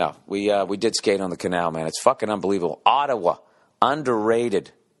 No, we did skate on the canal, man. It's fucking unbelievable. Ottawa,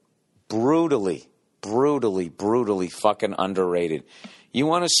 underrated. Brutally fucking underrated. You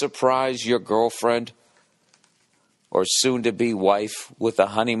want to surprise your girlfriend or soon-to-be wife with a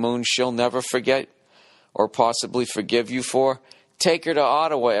honeymoon she'll never forget or possibly forgive you for? Take her to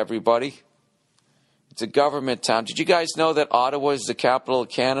Ottawa, everybody. It's a government town. Did you guys know that Ottawa is the capital of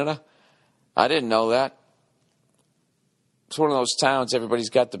Canada? I didn't know that. It's one of those towns, everybody's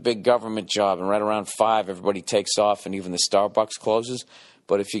got the big government job, and right around 5, everybody takes off, and even the Starbucks closes.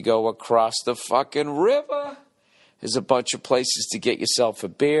 But if you go across the fucking river, there's a bunch of places to get yourself a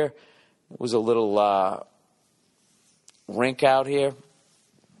beer. There was a little rink out here.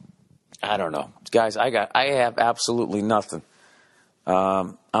 I don't know. Guys, I have absolutely nothing.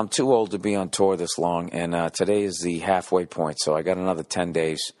 I'm too old to be on tour this long, and today is the halfway point, so I got another 10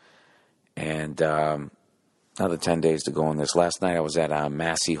 days. And another 10 days to go on this. Last night I was at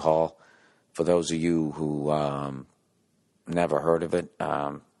Massey Hall. For those of you who never heard of it,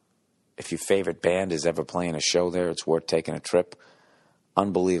 if your favorite band is ever playing a show there, it's worth taking a trip.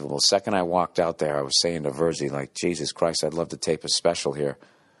 Unbelievable. Second I walked out there, I was saying to Verzi, like, Jesus Christ, I'd love to tape a special here.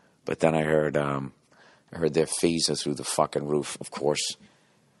 But then I heard their fees are through the fucking roof, of course.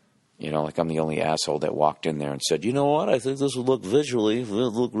 You know, like I'm the only asshole that walked in there and said, you know what, I think this would look visually, it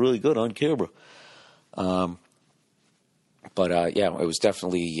would look really good on camera. But yeah, it was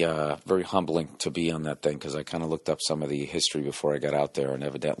definitely very humbling to be on that thing because I kind of looked up some of the history before I got out there, and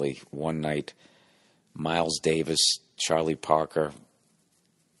evidently one night, Miles Davis, Charlie Parker,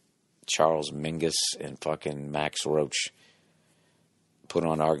 Charles Mingus, and fucking Max Roach put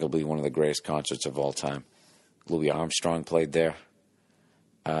on arguably one of the greatest concerts of all time. Louis Armstrong played there.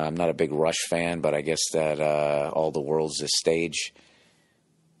 I'm not a big Rush fan, but I guess that All the World's a Stage,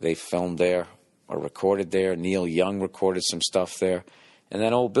 they filmed there or recorded there. Neil Young recorded some stuff there. And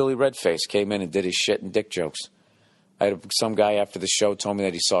then old Billy Redface came in and did his shit and dick jokes. I had some guy after the show told me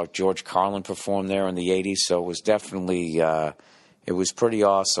that he saw George Carlin perform there in the 80s, so it was definitely, it was pretty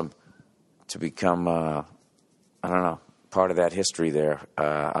awesome to become, I don't know, part of that history there.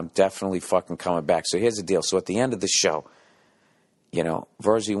 I'm definitely fucking coming back. So here's the deal. So at the end of the show, you know,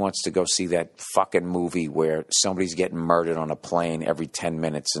 Verzi wants to go see that fucking movie where somebody's getting murdered on a plane every 10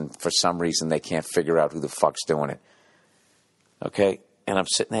 minutes and for some reason they can't figure out who the fuck's doing it. Okay? And I'm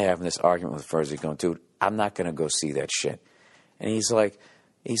sitting there having this argument with Verzi going, dude, I'm not going to go see that shit. And he's like,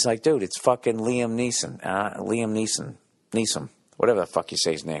 dude, it's fucking Liam Neeson, whatever the fuck you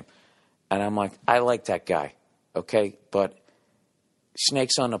say his name. And I'm like, I like that guy, okay? But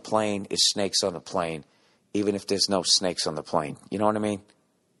snakes on a plane is snakes on a plane, even if there's no snakes on the plane. You know what I mean?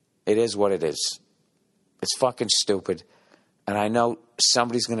 It is what it is. It's fucking stupid. And I know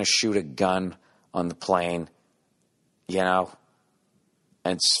somebody's going to shoot a gun on the plane, you know,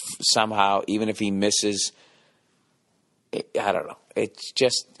 and somehow, even if he misses, I don't know.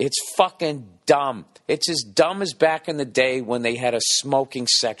 It's fucking dumb. It's as dumb as back in the day when they had a smoking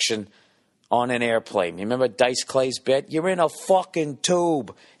section on an airplane. You remember Dice Clay's bit? You're in a fucking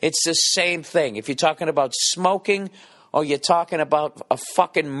tube. It's the same thing. If you're talking about smoking or you're talking about a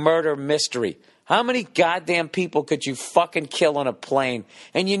fucking murder mystery, how many goddamn people could you fucking kill on a plane?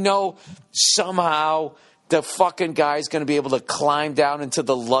 And you know somehow the fucking guy's going to be able to climb down into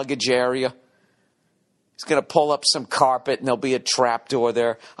the luggage area. He's going to pull up some carpet and there'll be a trapdoor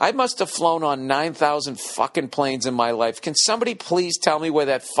there. I must have flown on 9,000 fucking planes in my life. Can somebody please tell me where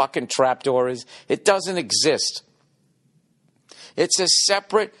that fucking trapdoor is? It doesn't exist. It's a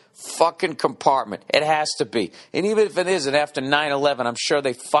separate fucking compartment. It has to be. And even if it isn't, after 9/11, I'm sure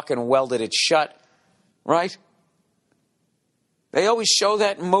they fucking welded it shut. Right? They always show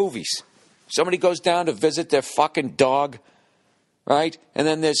that in movies. Somebody goes down to visit their fucking dog. Right? And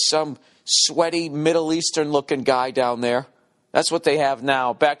then there's some sweaty Middle Eastern looking guy down there. That's what they have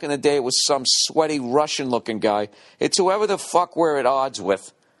now. Back in the day, it was some sweaty Russian looking guy. It's whoever the fuck we're at odds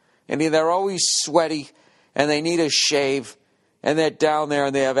with. And they're always sweaty and they need a shave and they're down there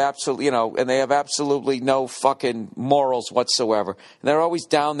and they have absolutely, and they have absolutely no fucking morals whatsoever. And they're always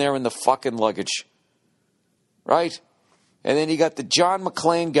down there in the fucking luggage. right? And then you got the John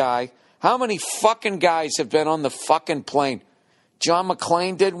McClane guy. How many fucking guys have been on the fucking plane? John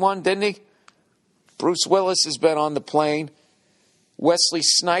McClane did one, didn't he? Bruce Willis has been on the plane. Wesley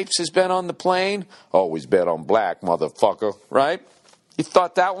Snipes has been on the plane. Always bet on black, motherfucker, right? You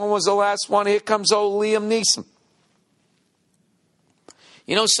thought that one was the last one? Here comes old Liam Neeson.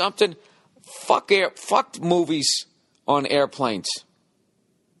 You know something? Fuck movies on airplanes.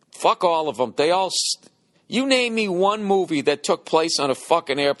 Fuck all of them. You name me one movie that took place on a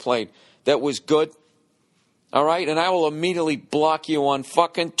fucking airplane that was good. All right? And I will immediately block you on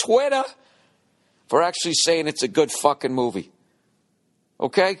fucking Twitter for actually saying it's a good fucking movie.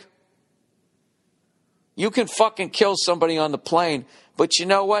 Okay? You can fucking kill somebody on the plane, but you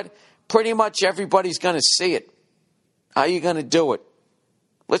know what? Pretty much everybody's going to see it. How are you going to do it?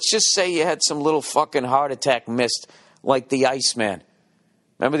 Let's just say you had some little fucking heart attack missed, like the Iceman.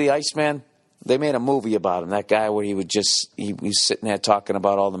 Remember the Iceman? They made a movie about him. That guy where he was sitting there talking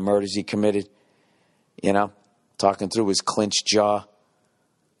about all the murders he committed. You know, talking through his clenched jaw.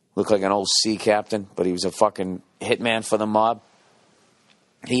 Looked like an old sea captain, but he was a fucking hitman for the mob.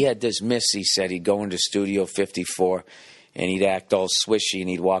 He had this miss, he said. He'd go into Studio 54, and he'd act all swishy, and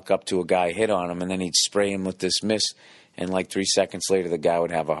he'd walk up to a guy, hit on him, and then he'd spray him with this mist. And like 3 seconds later, the guy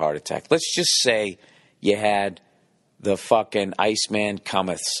would have a heart attack. Let's just say you had the fucking Iceman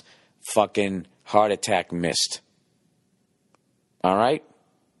Cometh's fucking heart attack missed. All right?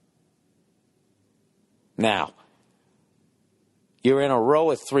 Now, you're in a row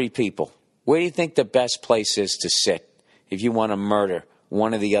of 3 people. Where do you think the best place is to sit if you want to murder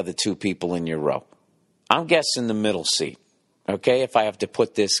one of the other 2 people in your row? I'm guessing the middle seat. Okay? If I have to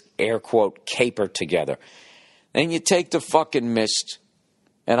put this air quote caper together. Then you take the fucking mist,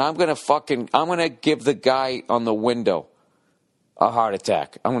 and I'm going to give the guy on the window a heart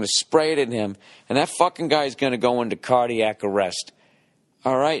attack. I'm going to spray it at him, and that fucking guy is going to go into cardiac arrest.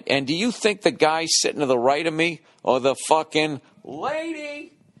 All right? And do you think the guy sitting to the right of me or the fucking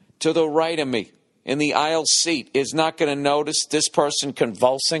lady to the right of me in the aisle seat is not going to notice this person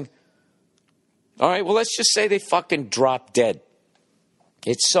convulsing? All right? Well, let's just say they fucking drop dead.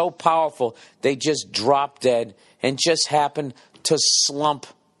 It's so powerful, they just drop dead and just happen to slump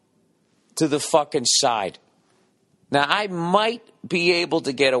to the fucking side. Now, I might be able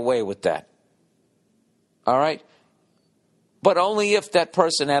to get away with that. All right? But only if that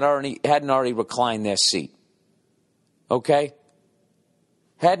person hadn't already reclined their seat. Okay?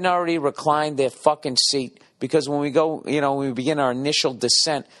 Hadn't already reclined their fucking seat. Because when we go, when we begin our initial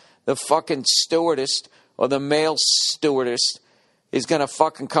descent, the fucking stewardess or the male stewardess is going to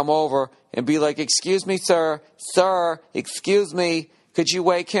fucking come over and be like, excuse me, sir, excuse me, could you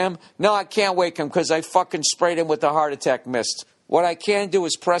wake him? No, I can't wake him because I fucking sprayed him with a heart attack mist. What I can do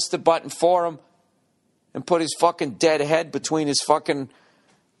is press the button for him and put his fucking dead head between his fucking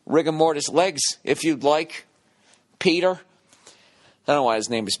rigor mortis legs, if you'd like. Peter. I don't know why his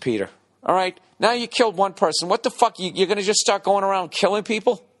name is Peter. All right, now you killed one person. What the fuck, you're going to just start going around killing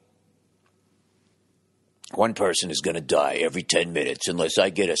people? One person is going to die every 10 minutes unless I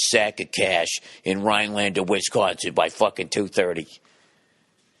get a sack of cash in Rhinelander, Wisconsin by fucking 2:30.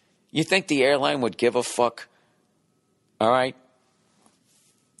 You think the airline would give a fuck? All right?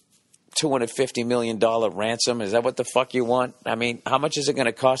 $250 million ransom? Is that what the fuck you want? I mean, how much is it going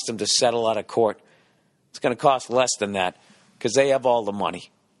to cost them to settle out of court? It's going to cost less than that because they have all the money.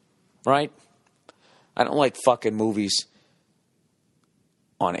 Right? I don't like fucking movies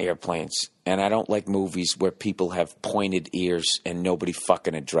on airplanes. And I don't like movies where people have pointed ears and nobody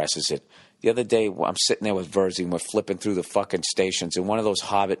fucking addresses it. The other day, I'm sitting there with Verzi and we're flipping through the fucking stations and one of those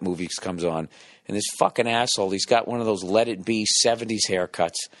Hobbit movies comes on. And this fucking asshole, he's got one of those Let It Be 70s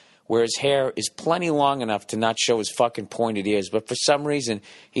haircuts where his hair is plenty long enough to not show his fucking pointed ears. But for some reason,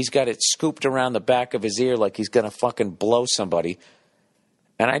 he's got it scooped around the back of his ear like he's going to fucking blow somebody.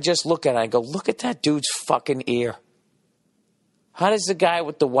 And I just look at it, I go, look at that dude's fucking ear. How does the guy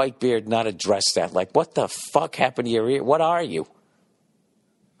with the white beard not address that? Like, what the fuck happened to your ear? What are you?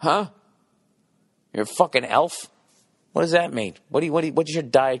 Huh? You're a fucking elf? What does that mean? What does your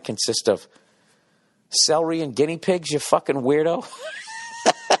diet consist of? Celery and guinea pigs, you fucking weirdo?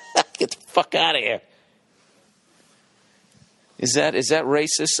 Get the fuck out of here. Is that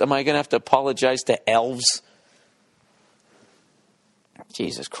racist? Am I going to have to apologize to elves?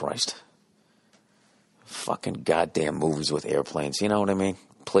 Jesus Christ. Fucking goddamn movies with airplanes. You know what I mean?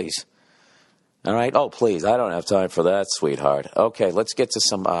 Please. All right? Oh, please. I don't have time for that, sweetheart. Okay, let's get to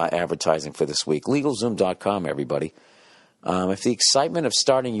some advertising for this week. LegalZoom.com, everybody. If the excitement of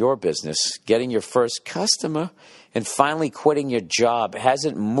starting your business, getting your first customer, and finally quitting your job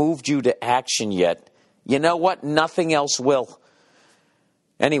hasn't moved you to action yet, You know what? Nothing else will.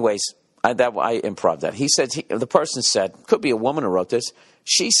 Anyways, I improv that. He said, the person said, could be a woman who wrote this.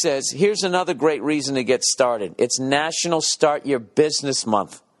 She says, here's another great reason to get started. It's National Start Your Business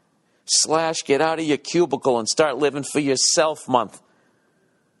Month. / get out of your cubicle and start living for yourself month.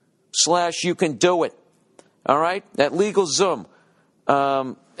 / you can do it. All right? At LegalZoom.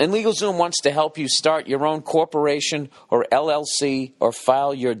 And LegalZoom wants to help you start your own corporation or LLC or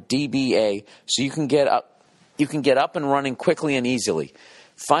file your DBA so you can get up and running quickly and easily.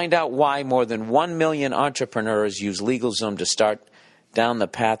 Find out why more than 1 million entrepreneurs use LegalZoom to start down the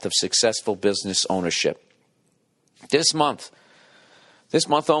path of successful business ownership. This month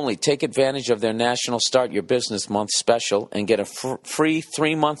only, take advantage of their National Start Your Business Month special and get a free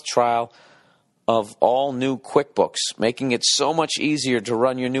 3-month trial of all new QuickBooks, making it so much easier to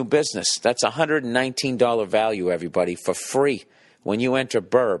run your new business. That's $119 value, everybody, for free when you enter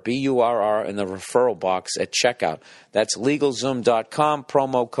BURR, B-U-R-R, in the referral box at checkout. That's LegalZoom.com,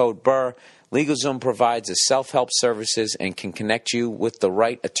 promo code BURR. LegalZoom provides a self-help services and can connect you with the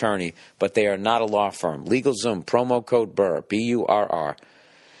right attorney, but they are not a law firm. LegalZoom, promo code BURR, B-U-R-R.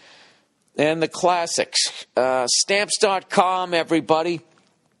 And the classics. Stamps.com, everybody.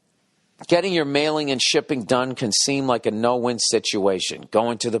 Getting your mailing and shipping done can seem like a no-win situation.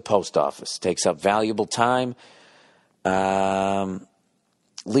 Going to the post office takes up valuable time.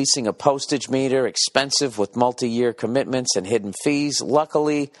 Leasing a postage meter, expensive with multi-year commitments and hidden fees.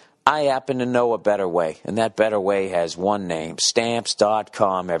 Luckily, I happen to know a better way, and that better way has one name,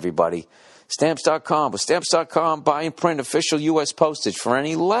 Stamps.com, everybody. Stamps.com. With Stamps.com, buy and print official U.S. postage for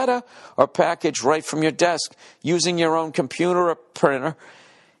any letter or package right from your desk using your own computer or printer.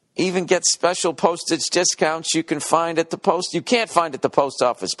 Even get special postage discounts you can't find at the post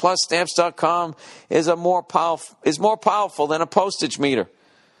office. Plus, Stamps.com is more powerful than a postage meter.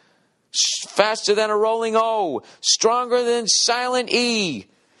 Faster than a rolling O. Stronger than silent E.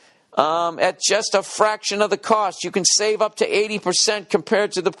 At just a fraction of the cost, you can save up to 80%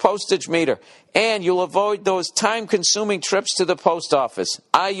 compared to the postage meter. And you'll avoid those time-consuming trips to the post office.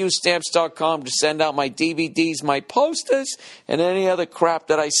 I use Stamps.com to send out my DVDs, my posters, and any other crap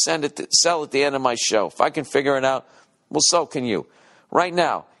that I sell at the end of my show. If I can figure it out, well, so can you. Right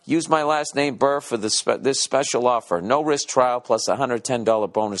now, use my last name, Burr, for this special offer. No-risk trial plus a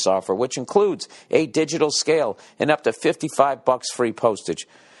 $110 bonus offer, which includes a digital scale and up to $55 free postage.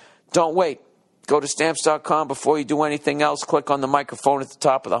 Don't wait. Go to Stamps.com before you do anything else. Click on the microphone at the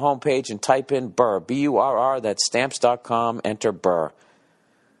top of the homepage and type in Burr, B-U-R-R. That's Stamps.com. Enter Burr.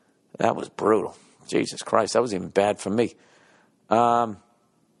 That was brutal. Jesus Christ, that was even bad for me. Where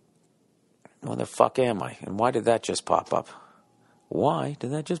the fuck am I? And why did that just pop up? Why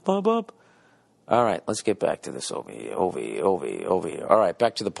did that just pop up? All right, let's get back to this over here. All right,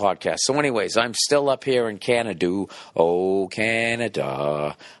 back to the podcast. So anyways, I'm still up here in Canada. Oh,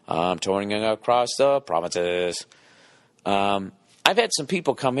 Canada. I'm touring across the provinces. I've had some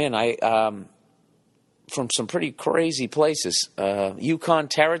people come in from some pretty crazy places. Yukon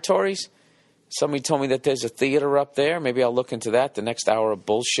Territories. Somebody told me that there's a theater up there. Maybe I'll look into that, the next hour of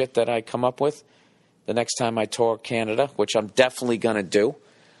bullshit that I come up with, the next time I tour Canada, which I'm definitely going to do.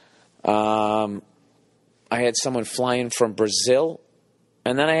 I had someone fly in from Brazil,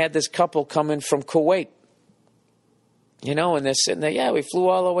 and then I had this couple come in from Kuwait. You know, and they're sitting there, yeah, we flew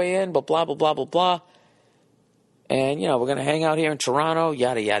all the way in, but blah, blah, blah, blah, blah. And, you know, we're going to hang out here in Toronto,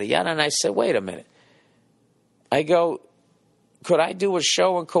 yada, yada, yada. And I said, wait a minute. I go, could I do a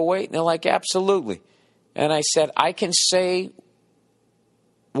show in Kuwait? And they're like, absolutely. And I said, I can say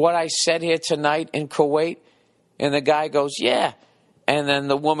what I said here tonight in Kuwait? And the guy goes, yeah. And then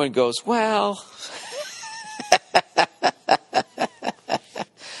the woman goes, well,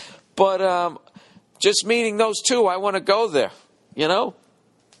 but just meeting those two, I want to go there, you know?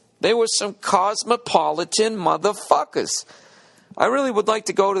 They were some cosmopolitan motherfuckers. I really would like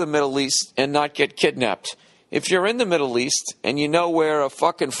to go to the Middle East and not get kidnapped. If you're in the Middle East and you know where a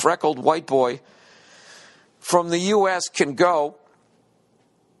fucking freckled white boy from the U.S. can go,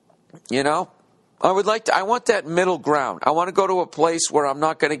 you know? I want that middle ground. I want to go to a place where I'm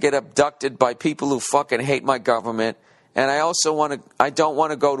not going to get abducted by people who fucking hate my government. And I don't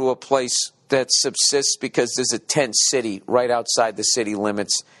want to go to a place that subsists because there's a tent city right outside the city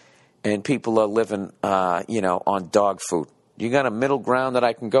limits and people are living, on dog food. You got a middle ground that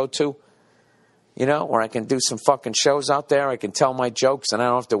I can go to, you know, where I can do some fucking shows out there. I can tell my jokes and I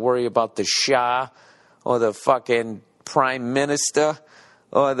don't have to worry about the Shah or the fucking Prime Minister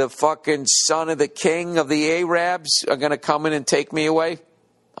or the fucking son of the king of the Arabs are going to come in and take me away.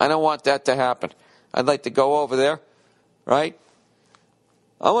 I don't want that to happen. I'd like to go over there, right?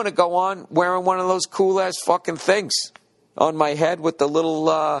 I want to go on wearing one of those cool-ass fucking things on my head with the little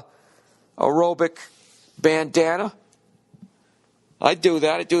aerobic bandana. I'd do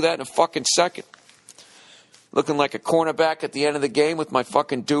that. I'd do that in a fucking second. Looking like a cornerback at the end of the game with my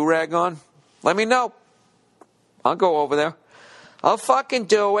fucking do-rag on. Let me know. I'll go over there. I'll fucking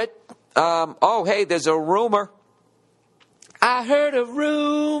do it. Oh, hey, there's a rumor. I heard a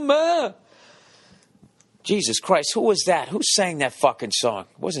rumor. Jesus Christ, who was that? Who sang that fucking song?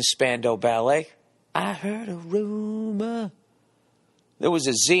 It wasn't Spandau Ballet. I heard a rumor. There was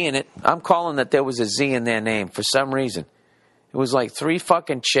a Z in it. I'm calling that there was a Z in their name for some reason. It was like 3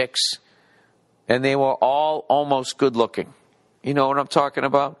 fucking chicks, and they were all almost good looking. You know what I'm talking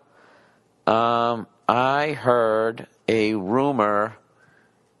about? I heard a rumor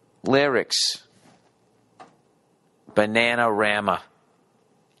lyrics. Bananarama.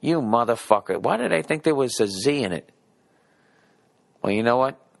 You motherfucker. Why did I think there was a Z in it? Well, you know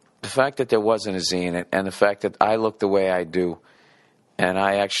what? The fact that there wasn't a Z in it, and the fact that I look the way I do, and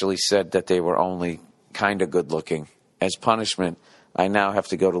I actually said that they were only kind of good looking, as punishment, I now have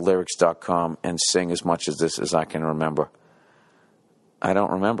to go to lyrics.com and sing as much of this as I can remember. I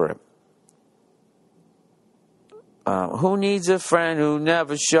don't remember it. Who needs a friend who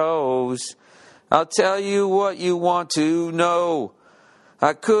never shows? I'll tell you what you want to know.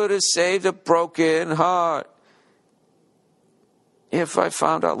 I could have saved a broken heart if I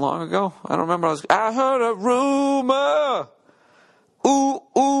found out long ago. I don't remember. I heard a rumor. Ooh,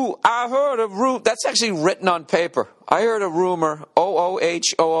 ooh, I heard a rumor. That's actually written on paper. I heard a rumor.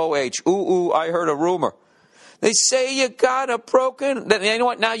 O-O-H-O-O-H. Ooh, ooh, I heard a rumor. They say you got a broken... You know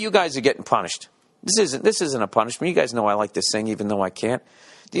what? Now you guys are getting punished. This isn't a punishment. You guys know I like to sing even though I can't.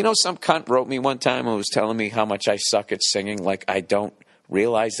 Do you know some cunt wrote me one time and was telling me how much I suck at singing? Like I don't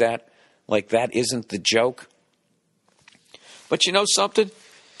realize that. Like that isn't the joke. But you know something?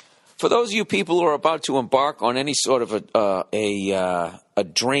 For those of you people who are about to embark on any sort of a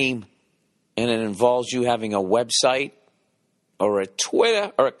dream, and it involves you having a website or a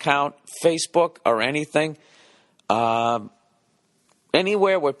Twitter or account, Facebook or anything,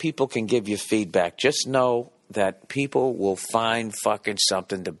 anywhere where people can give you feedback, just know that people will find fucking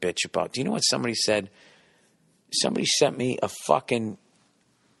something to bitch about. Do you know what somebody said? Somebody sent me a fucking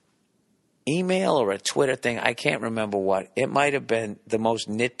email or a Twitter thing. I can't remember what. It might have been the most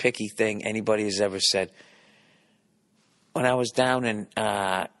nitpicky thing anybody has ever said. When I was down in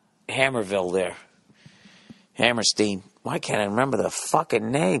Hammerville there, Hammerstein. Why can't I remember the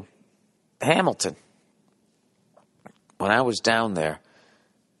fucking name? Hamilton. When I was down there,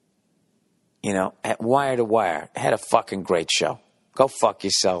 you know, at Wire to Wire, had a fucking great show. Go fuck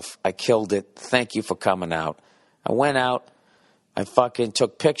yourself. I killed it. Thank you for coming out. I went out. I fucking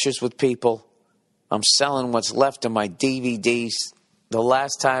took pictures with people. I'm selling what's left of my DVDs. The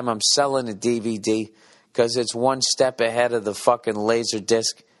last time I'm selling a DVD because it's one step ahead of the fucking laser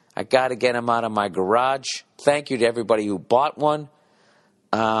disc. I got to get them out of my garage. Thank you to everybody who bought one.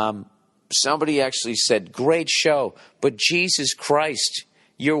 Somebody actually said, great show, but Jesus Christ,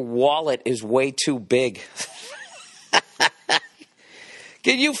 your wallet is way too big.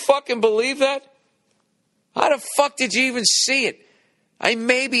 Can you fucking believe that? How the fuck did you even see it? I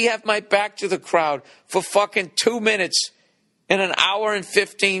maybe have my back to the crowd for fucking 2 minutes in an hour and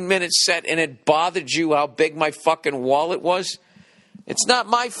 15-minute set, and it bothered you how big my fucking wallet was? It's not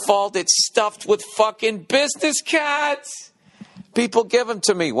my fault. It's stuffed with fucking business cards. People give them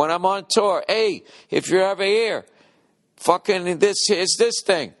to me when I'm on tour. Hey, if you're ever here, fucking this, here's this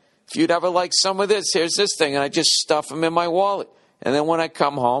thing. If you'd ever like some of this, here's this thing. And I just stuff them in my wallet. And then when I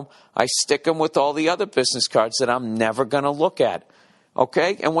come home, I stick them with all the other business cards that I'm never going to look at.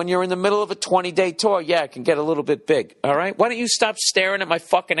 Okay? And when you're in the middle of a 20-day tour, yeah, it can get a little bit big. All right? Why don't you stop staring at my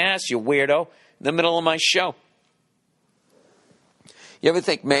fucking ass, you weirdo, in the middle of my show? You ever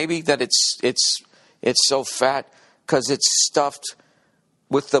think maybe that it's so fat because it's stuffed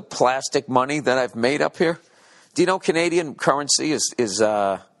with the plastic money that I've made up here? Do you know Canadian currency is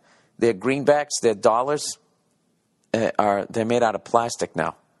their greenbacks, their dollars, they're made out of plastic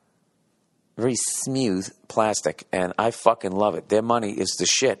now. Very smooth plastic, and I fucking love it. Their money is the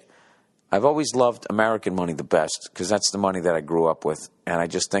shit. I've always loved American money the best because that's the money that I grew up with, and I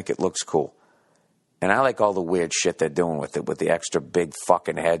just think it looks cool. And I like all the weird shit they're doing with it, with the extra big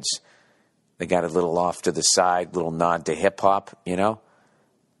fucking heads. They got a little off to the side, little nod to hip-hop, you know?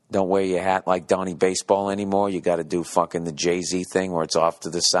 Don't wear your hat like Donnie Baseball anymore. You got to do fucking the Jay-Z thing where it's off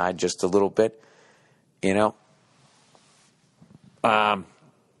to the side just a little bit, you know? What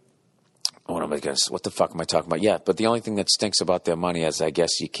the fuck am I talking about? Yeah, but the only thing that stinks about their money is I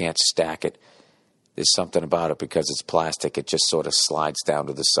guess you can't stack it. There's something about it because it's plastic. It just sort of slides down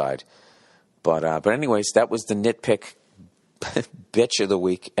to the side. But anyways, that was the nitpick bitch of the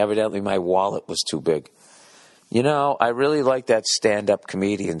week. Evidently, my wallet was too big. You know, I really like that stand-up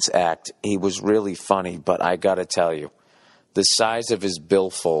comedian's act. He was really funny, but I got to tell you, the size of his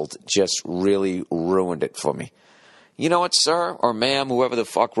billfold just really ruined it for me. You know what, sir or ma'am, whoever the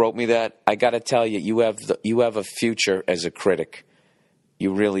fuck wrote me that, I got to tell you, you have a future as a critic.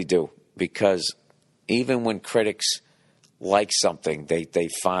 You really do. Because even when critics like something, they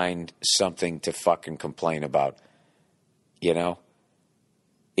find something to fucking complain about. You know?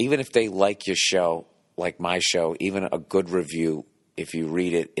 Even if they like your show, like my show, even a good review, if you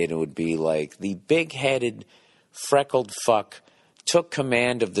read it, it would be like, the big-headed, freckled fuck took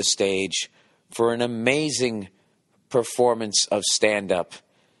command of the stage for an amazing performance of stand-up.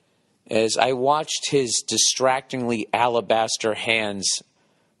 As I watched his distractingly alabaster hands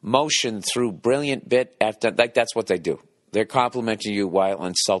motion through brilliant bit after, like, that's what they do. They're complimenting you while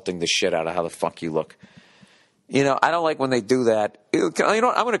insulting the shit out of how the fuck you look. You know, I don't like when they do that. You know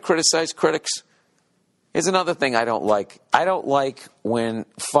what? I'm going to criticize critics. Here's another thing I don't like. I don't like when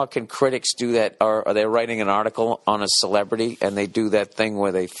fucking critics do that, or they're writing an article on a celebrity and they do that thing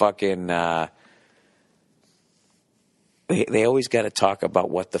where they fucking, they always got to talk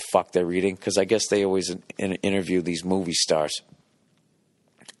about what the fuck they're reading, because I guess they always interview these movie stars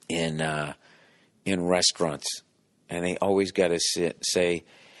in restaurants, and they always got to say,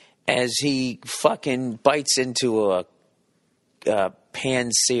 as he fucking bites into a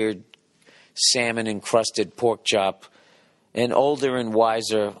pan-seared salmon-encrusted pork chop, an older and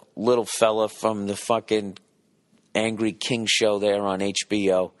wiser little fella from the fucking Angry King show there on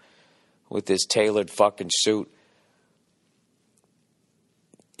HBO with his tailored fucking suit.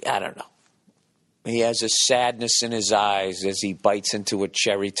 I don't know. He has a sadness in his eyes as he bites into a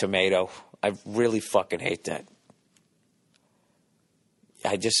cherry tomato. I really fucking hate that.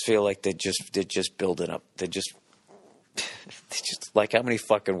 I just feel like they're just building up. They're just like, how many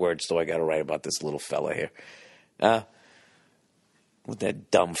fucking words do I got to write about this little fella here? With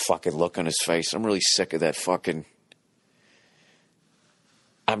that dumb fucking look on his face. I'm really sick of that fucking...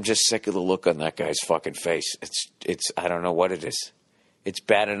 I'm just sick of the look on that guy's fucking face. It's I don't know what it is. It's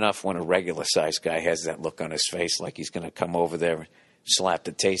bad enough when a regular-sized guy has that look on his face, like he's going to come over there and slap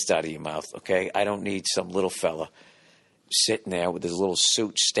the taste out of your mouth, okay? I don't need some little fella sitting there with his little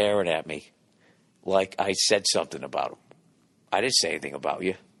suit staring at me like I said something about him. I didn't say anything about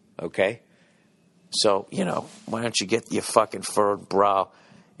you, okay? So, you know, why don't you get your fucking furrowed brow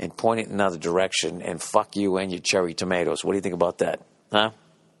and point it in another direction, and fuck you and your cherry tomatoes. What do you think about that, huh?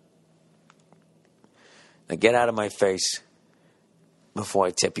 Now get out of my face before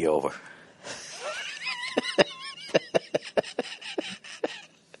I tip you over.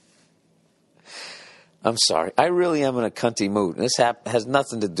 I'm sorry. I really am in a cunty mood. This has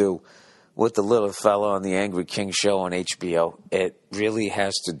nothing to do with the little fella on the Angry King show on HBO. It really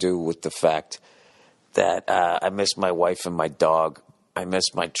has to do with the fact that I miss my wife and my dog. I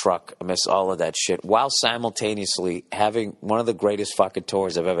miss my truck. I miss all of that shit, while simultaneously having one of the greatest fucking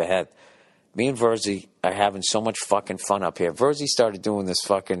tours I've ever had. Me and Verzi are having so much fucking fun up here. Verzi started doing this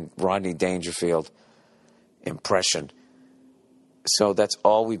fucking Rodney Dangerfield impression. So that's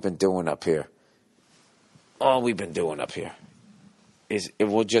all we've been doing up here. All we've been doing up here is it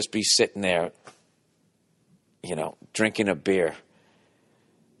will just be sitting there, you know, drinking a beer.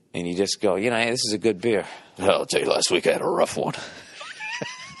 And you just go, you know, hey, this is a good beer. I'll tell you, last week I had a rough one.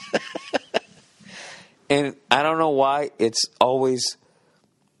 And I don't know why, it's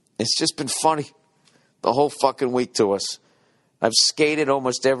just been funny the whole fucking week to us. I've skated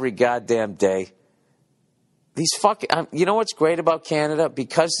almost every goddamn day. These fucking, you know what's great about Canada?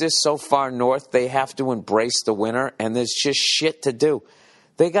 Because they're so far north, they have to embrace the winter, and there's just shit to do.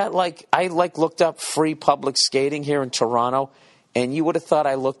 They got I looked up free public skating here in Toronto, and you would have thought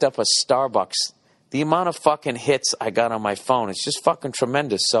I looked up a Starbucks. The amount of fucking hits I got on my phone, it's just fucking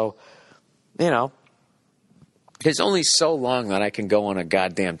tremendous. So, you know, there's only so long that I can go on a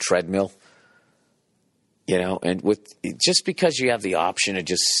goddamn treadmill. You know, and just because you have the option of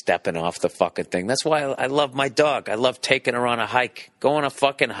just stepping off the fucking thing. That's why I love my dog. I love taking her on a hike. Go on a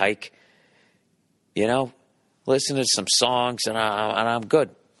fucking hike. You know, listen to some songs and I'm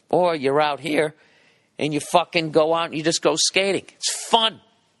good. Or you're out here and you fucking go out and you just go skating. It's fun.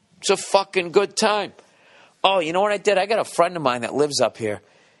 It's a fucking good time. Oh, you know what I did? I got a friend of mine that lives up here,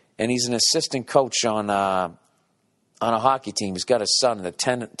 and he's an assistant coach on a hockey team. He's got a son in the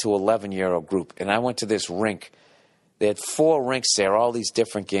 10 to 11-year-old group. And I went to this rink. They had 4 rinks there, all these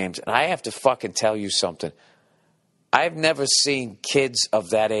different games. And I have to fucking tell you something. I've never seen kids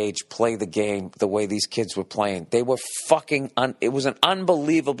of that age play the game the way these kids were playing. They were fucking it was an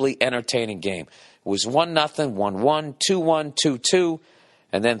unbelievably entertaining game. It was 1-0, 1-1, 2-1, 2-2,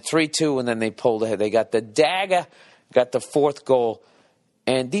 and then 3-2, and then they pulled ahead. They got the dagger, got the fourth goal.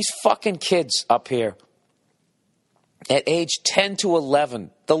 And these fucking kids up here at age 10 to 11,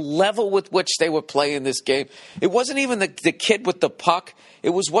 the level with which they were playing this game, it wasn't even the kid with the puck.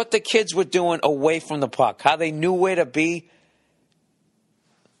 It was what the kids were doing away from the puck, how they knew where to be.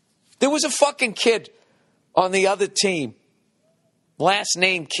 There was a fucking kid on the other team, last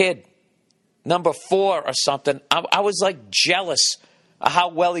name Kid, number 4 or something. I was like jealous of how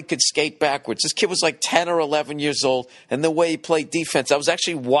well he could skate backwards. This kid was like 10 or 11 years old, and the way he played defense, I was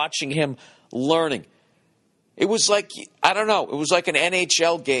actually watching him learning. It was like, I don't know, it was like an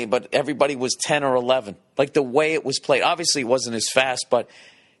NHL game, but everybody was 10 or 11. Like the way it was played. Obviously, it wasn't as fast, but,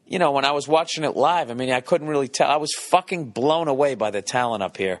 you know, when I was watching it live, I mean, I couldn't really tell. I was fucking blown away by the talent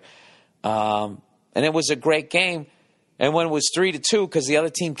up here. And it was a great game. And when it was 3-2, because the other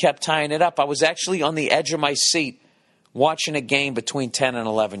team kept tying it up, I was actually on the edge of my seat watching a game between 10 and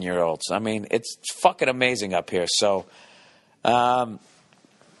 11-year-olds. I mean, it's fucking amazing up here. So,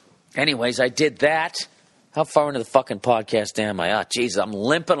 anyways, I did that. How far into the fucking podcast am I? Ah, geez, I'm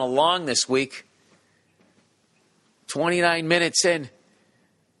limping along this week. 29 minutes in.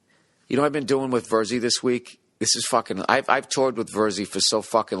 You know what I've been doing with Verzi this week? This is fucking... I've toured with Verzi for so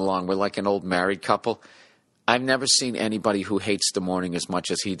fucking long. We're like an old married couple. I've never seen anybody who hates the morning as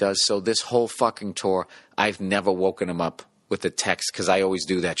much as he does. So this whole fucking tour, I've never woken him up with a text, because I always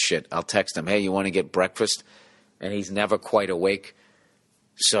do that shit. I'll text him, hey, you want to get breakfast? And he's never quite awake.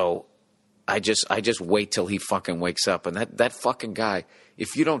 So... I just wait till he fucking wakes up. And that fucking guy,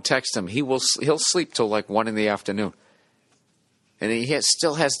 if you don't text him, he'll sleep till like 1 PM. And he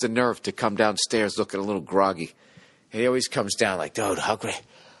still has the nerve to come downstairs looking a little groggy. And he always comes down like, dude, how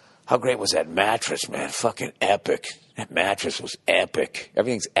great was that mattress, man? Fucking epic. That mattress was epic.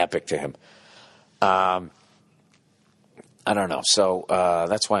 Everything's epic to him. I don't know. So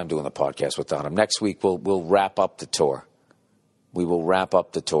that's why I'm doing the podcast with Donham. Next week we'll wrap up the tour. We will wrap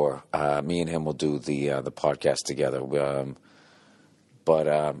up the tour. Me and him will do the podcast together.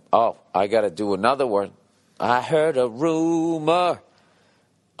 I got to do another one. I heard a rumor.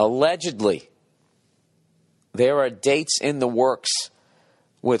 Allegedly, there are dates in the works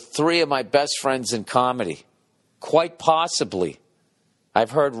with 3 of my best friends in comedy. Quite possibly,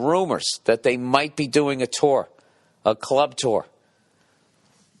 I've heard rumors that they might be doing a tour, a club tour.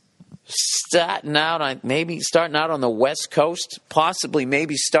 Starting out on the West Coast, possibly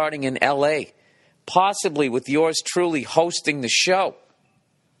maybe starting in L.A., possibly with yours truly hosting the show.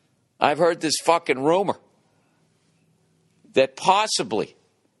 I've heard this fucking rumor that possibly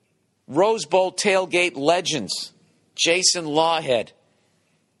Rose Bowl tailgate legends, Jason Lawhead,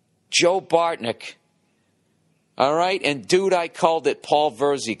 Joe Bartnick, all right, and dude I called it, Paul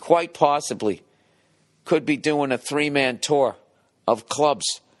Verzi, quite possibly could be doing a 3-man tour of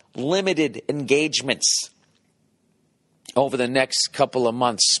clubs. Limited engagements over the next couple of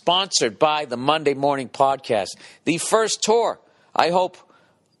months, sponsored by the Monday Morning Podcast. The first tour, I hope,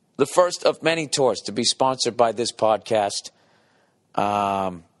 the first of many tours to be sponsored by this podcast.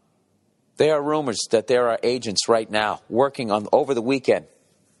 There are rumors that there are agents right now working on over the weekend,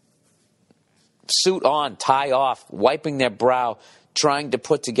 suit on, tie off, wiping their brow, trying to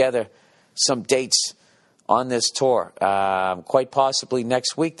put together some dates on this tour. Quite possibly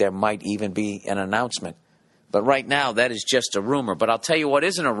next week there might even be an announcement. But right now that is just a rumor. But I'll tell you what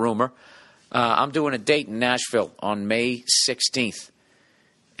isn't a rumor. I'm doing a date in Nashville on May 16th.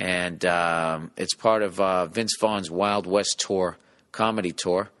 And it's part of Vince Vaughn's Wild West Tour, comedy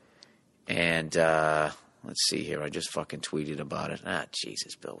tour. And let's see here. I just fucking tweeted about it. Ah,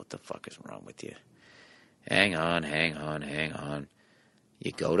 Jesus, Bill, what the fuck is wrong with you? Hang on.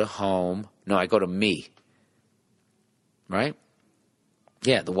 You go to home. No, I go to me. Right?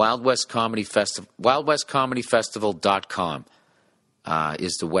 Yeah, the Wild West Comedy Festival, wildwestcomedyfestival.com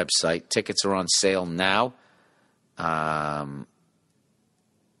is the website. Tickets are on sale now.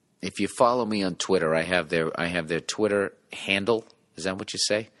 If you follow me on Twitter, I have their Twitter handle. Is that what you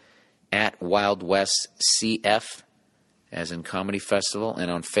say? At Wild West CF, as in Comedy Festival. And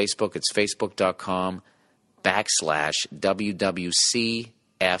on Facebook, it's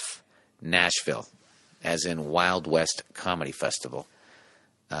facebook.com/WWCF Nashville, as in Wild West Comedy Festival,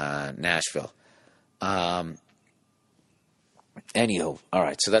 Nashville. Anywho, all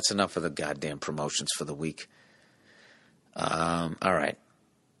right, so that's enough of the goddamn promotions for the week. All right.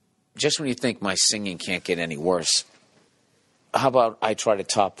 Just when you think my singing can't get any worse, how about I try to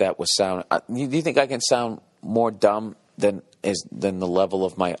top that with sound? Do you think I can sound more dumb than the level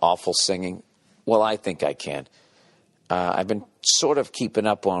of my awful singing? Well, I think I can. I've been sort of keeping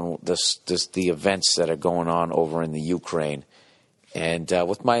up on the events that are going on over in the Ukraine. And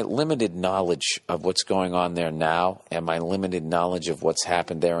with my limited knowledge of what's going on there now and my limited knowledge of what's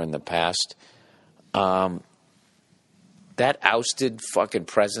happened there in the past, that ousted fucking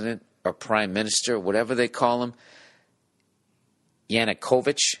president or prime minister, whatever they call him,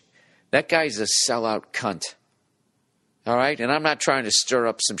 Yanukovych, that guy's a sellout cunt. All right? And I'm not trying to stir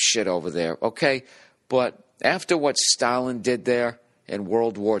up some shit over there, okay? But after what Stalin did there in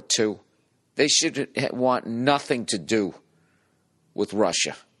World War II, they should want nothing to do with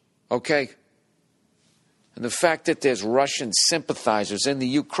Russia, okay? And the fact that there's Russian sympathizers in the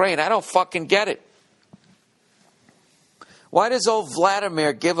Ukraine, I don't fucking get it. Why does old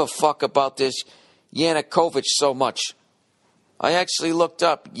Vladimir give a fuck about this Yanukovych so much? I actually looked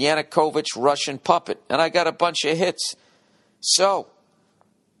up Yanukovych Russian puppet, and I got a bunch of hits. So,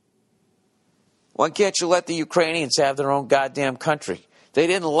 why can't you let the Ukrainians have their own goddamn country? They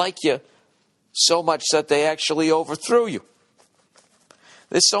didn't like you so much that they actually overthrew you.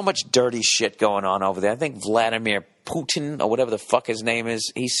 There's so much dirty shit going on over there. I think Vladimir Putin, or whatever the fuck his name is,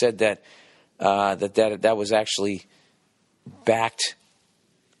 he said that that was actually backed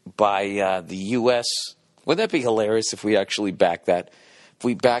by the U.S. Wouldn't that be hilarious if we actually backed that? If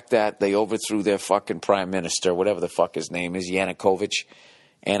we backed that, they overthrew their fucking prime minister, whatever the fuck his name is, Yanukovych,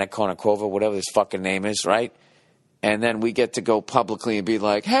 Anna Kournikova, whatever his fucking name is, right? And then we get to go publicly and be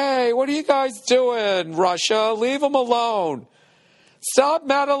like, hey, what are you guys doing, Russia? Leave them alone. Stop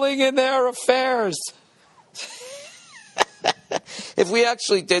meddling in their affairs. If we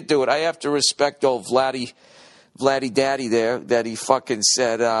actually did do it, I have to respect old Vladdy Daddy there, that he fucking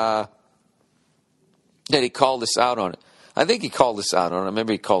said, that he called us out on it. I think he called us out on it.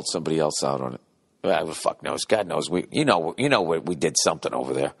 Maybe he called somebody else out on it. Well, who the fuck knows? God knows. You know, we did something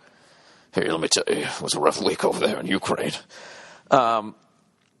over there. Here, let me tell you, it was a rough week over there in Ukraine. I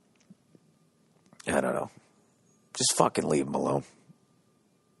don't know. Just fucking leave them alone.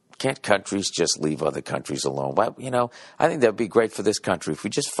 Can't countries just leave other countries alone? Well, I think that would be great for this country if we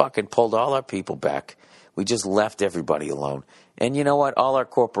just fucking pulled all our people back. We just left everybody alone. And you know what? All our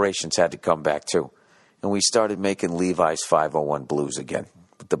corporations had to come back too. And we started making Levi's 501 blues again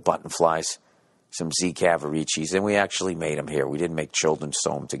with the button flies, some Z Cavaricis, and we actually made them here. We didn't make children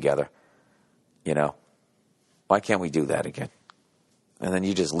sew them together. Why can't we do that again? And then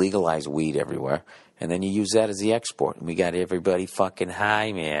you just legalize weed everywhere, and then you use that as the export. And we got everybody fucking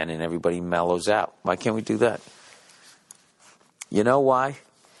high, man, and everybody mellows out. Why can't we do that? You know why?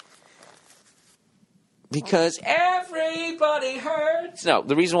 Because everybody hurts. No,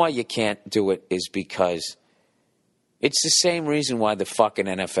 the reason why you can't do it is because it's the same reason why the fucking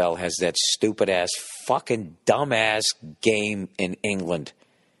NFL has that stupid-ass, fucking dumb-ass game in England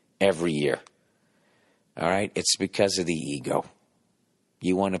every year. All right? It's because of the ego.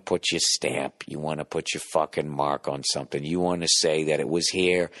 You want to put your stamp. You want to put your fucking mark on something. You want to say that it was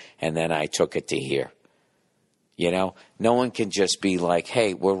here and then I took it to here. No one can just be like,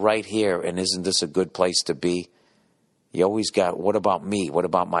 hey, we're right here and isn't this a good place to be? You always got, what about me? What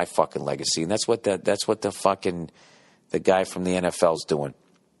about my fucking legacy? And that's what the guy from the NFL's doing.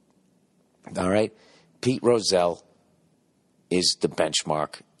 All right? Pete Rozelle is the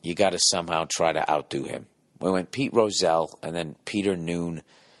benchmark. You got to somehow try to outdo him. We went Pete Rozelle, and then Peter Noon,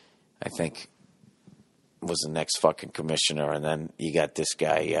 I think, was the next fucking commissioner. And then you got this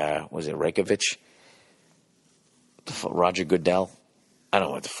guy, was it Reykjavik? Roger Goodell? I don't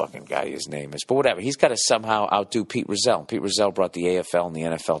know what the fucking guy his name is. But whatever. He's got to somehow outdo Pete Rozelle. Pete Rozelle brought the AFL and the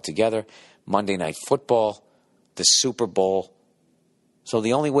NFL together. Monday Night Football, the Super Bowl. So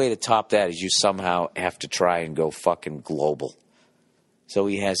the only way to top that is you somehow have to try and go fucking global. So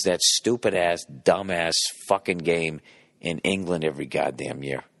he has that stupid-ass, dumb-ass fucking game in England every goddamn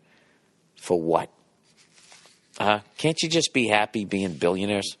year. For what? Can't you just be happy being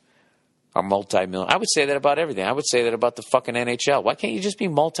billionaires? Or multi-millionaires? I would say that about everything. I would say that about the fucking NHL. Why can't you just be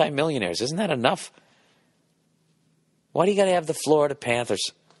multi-millionaires? Isn't that enough? Why do you got to have the Florida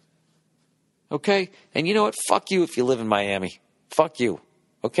Panthers? Okay? And you know what? Fuck you if you live in Miami. Fuck you.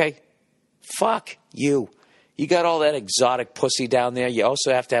 Okay? Fuck you. You got all that exotic pussy down there. You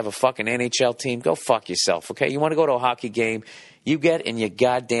also have to have a fucking NHL team. Go fuck yourself, okay? You want to go to a hockey game? You get in your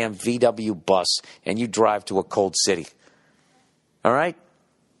goddamn VW bus and you drive to a cold city. All right?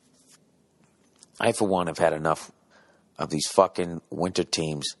 I, for one, have had enough of these fucking winter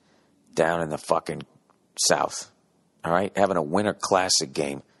teams down in the fucking South. All right? Having a Winter Classic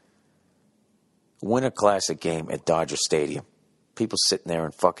game. Winter Classic game at Dodger Stadium. People sitting there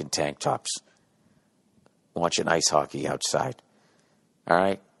in fucking tank tops. watching ice hockey outside. All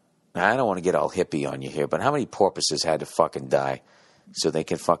right? Now, I don't want to get all hippie on you here, but how many porpoises had to fucking die so they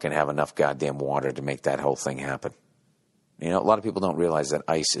can fucking have enough goddamn water to make that whole thing happen? You know, a lot of people don't realize that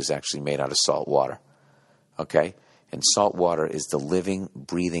ice is actually made out of salt water. Okay? And salt water is the living,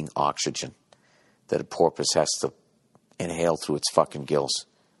 breathing oxygen that a porpoise has to inhale through its fucking gills.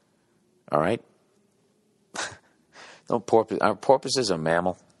 All right? Are porpoises a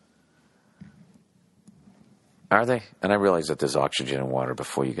mammal? Are they? And I realize that there's oxygen in water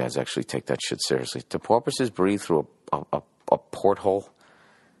before you guys actually take that shit seriously. Do porpoises breathe through a porthole,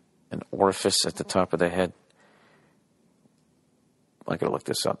 an orifice at the top of their head? I gotta look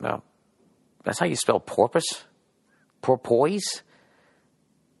this up now. That's how you spell porpoise? Porpoise?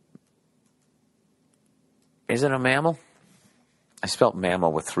 Is it a mammal? I spelled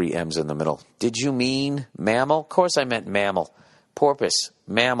mammal with 3 M's in the middle. Did you mean mammal? Of course I meant mammal. Porpoise,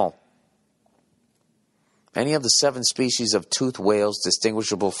 mammal. Any of the 7 species of toothed whales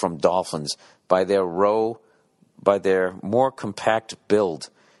distinguishable from dolphins by their more compact build,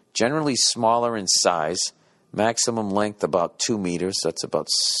 generally smaller in size, maximum length about 2 meters, that's about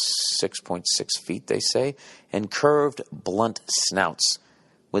 6.6 feet, they say, and curved, blunt snouts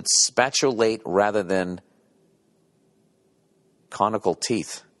with spatulate rather than conical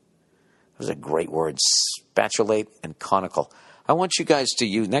teeth. Those are great words, spatulate and conical. I want you guys to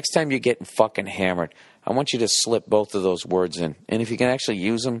use, next time you're getting fucking hammered, I want you to slip both of those words in. And if you can actually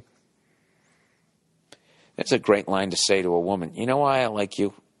use them, that's a great line to say to a woman. You know why I like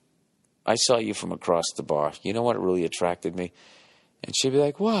you? I saw you from across the bar. You know what really attracted me? And she'd be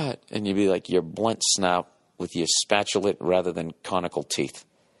like, what? And you'd be like, your blunt snout with your spatulate rather than conical teeth.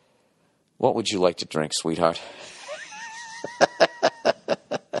 What would you like to drink, sweetheart?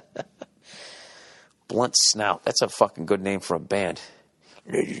 Blunt Snout. That's a fucking good name for a band.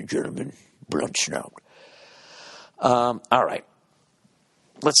 Ladies and gentlemen, Blunt Snout. All right.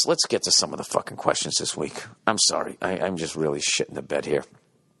 Let's get to some of the fucking questions this week. I'm sorry. I'm just really shitting the bed here.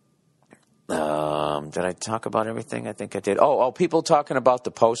 Did I talk about everything? I think I did. Oh, people talking about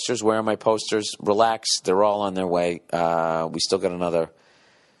the posters. Where are my posters? Relax. They're all on their way. We still got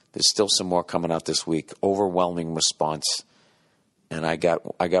there's still some more coming out this week. Overwhelming response. And I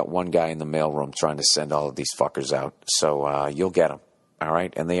got one guy in the mailroom trying to send all of these fuckers out. So you'll get them, all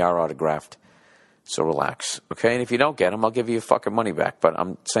right? And they are autographed. So relax, okay? And if you don't get them, I'll give you your fucking money back. But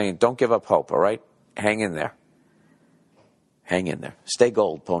I'm saying don't give up hope, all right? Hang in there. Hang in there. Stay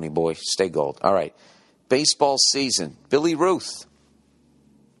gold, pony boy. Stay gold. All right. Baseball season. Billy Ruth.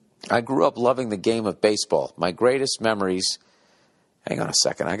 I grew up loving the game of baseball. My greatest memories... Hang on a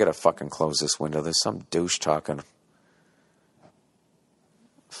second. I got to fucking close this window. There's some douche talking...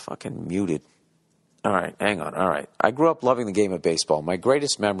 Fucking muted. All right, hang on. All right. I grew up loving the game of baseball. My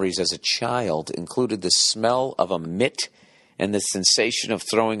greatest memories as a child included the smell of a mitt and the sensation of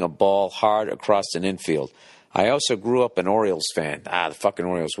throwing a ball hard across an infield. I also grew up an Orioles fan. The fucking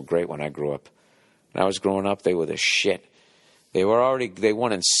Orioles were great when I grew up. When I was growing up, they were the shit. They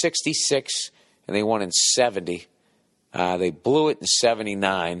won in 66 and they won in 70. They blew it in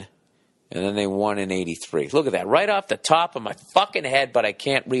 79. And then they won in 83. Look at that. Right off the top of my fucking head, but I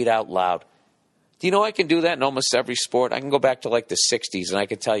can't read out loud. Do you know I can do that in almost every sport? I can go back to like the 60s and I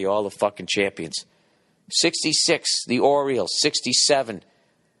can tell you all the fucking champions. 66, the Orioles. 67,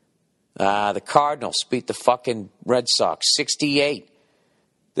 the Cardinals beat the fucking Red Sox. 68,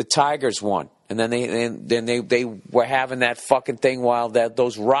 the Tigers won. And then they were having that fucking thing while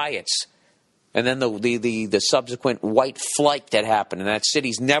those riots. And then the subsequent white flight that happened, and that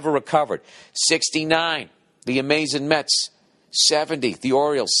city's never recovered. 69, the amazing Mets. 70, the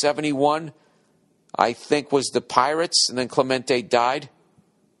Orioles. 71, I think, was the Pirates, and then Clemente died.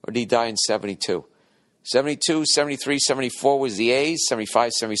 Or did he die in 72? 72, 73, 74 was the A's.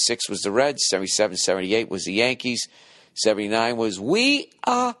 75, 76 was the Reds. 77, 78 was the Yankees. 79 was We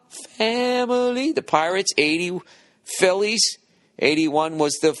Are Family, the Pirates. 80, Phillies. 81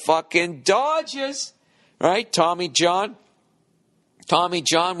 was the fucking Dodgers, right? Tommy John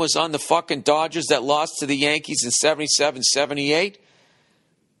was on the fucking Dodgers that lost to the Yankees in 77, 78.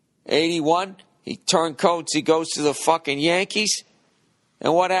 81, he turned coats, he goes to the fucking Yankees.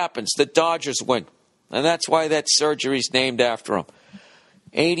 And what happens? The Dodgers win. And that's why that surgery's named after him.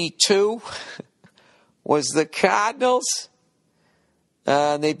 82 was the Cardinals.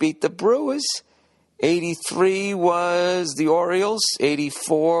 And they beat the Brewers. 83 was the Orioles.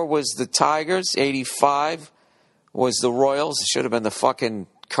 84 was the Tigers. 85 was the Royals. It should have been the fucking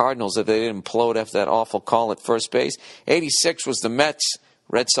Cardinals if they didn't implode after that awful call at first base. 86 was the Mets.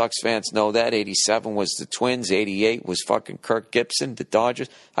 Red Sox fans know that. 87 was the Twins. 88 was fucking Kirk Gibson, the Dodgers.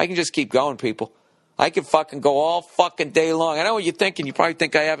 I can just keep going, people. I could fucking go all fucking day long. I know what you're thinking. You probably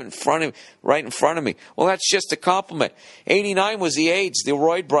think I have it right in front of me. Well, that's just a compliment. 89 was the AIDS. The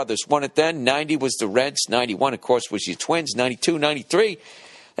Roy brothers won it then. 90 was the Reds. 91, of course, was your Twins. 92, 93.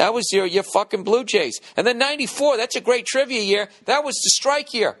 That was your fucking Blue Jays. And then 94, that's a great trivia year. That was the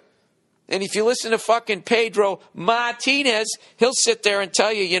strike year. And if you listen to fucking Pedro Martinez, he'll sit there and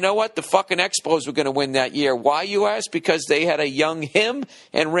tell you, you know what, the fucking Expos were going to win that year. Why, you ask? Because they had a young him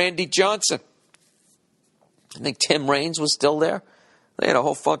and Randy Johnson. I think Tim Raines was still there. They had a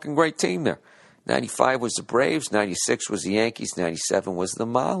whole fucking great team there. 95 was the Braves. 96 was the Yankees. 97 was the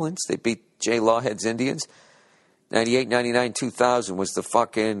Marlins. They beat Jay Lawhead's Indians. 98, 99, 2000 was the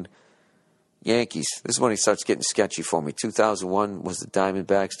fucking Yankees. This is when he starts getting sketchy for me. 2001 was the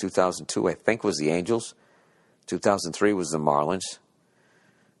Diamondbacks. 2002, I think, was the Angels. 2003 was the Marlins.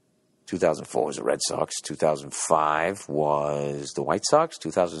 2004 was the Red Sox. 2005 was the White Sox.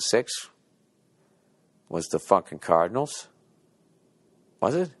 2006 was the fucking Cardinals.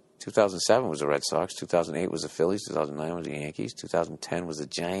 Was it? 2007 was the Red Sox. 2008 was the Phillies. 2009 was the Yankees. 2010 was the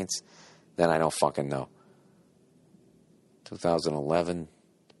Giants. Then I don't fucking know. 2011.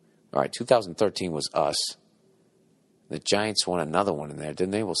 All right, 2013 was us. The Giants won another one in there,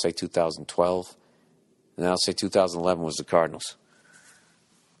 didn't they? We'll say 2012. And I'll say 2011 was the Cardinals.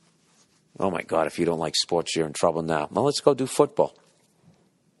 Oh, my God, if you don't like sports, you're in trouble now. Well, let's go do football.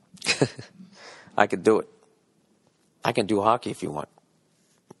 I could do it. I can do hockey if you want.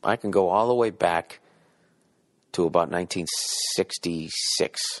 I can go all the way back to about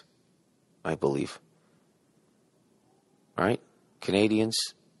 1966, I believe. All right? Canadians,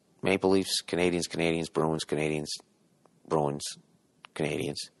 Maple Leafs, Canadians, Bruins, Bruins,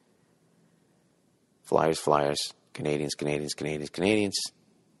 Canadians. Flyers, Canadians.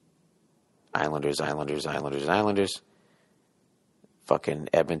 Islanders. Fucking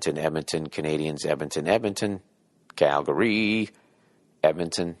Edmonton, Canadians, Edmonton. Calgary,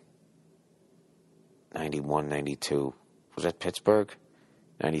 Edmonton. 91, 92. Was that Pittsburgh?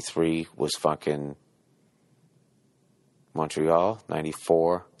 93 was fucking Montreal.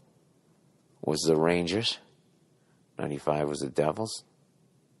 94 was the Rangers. 95 was the Devils.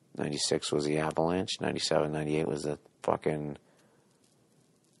 96 was the Avalanche. 97, 98 was the fucking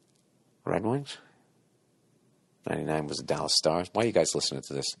Red Wings. 99 was the Dallas Stars. Why are you guys listening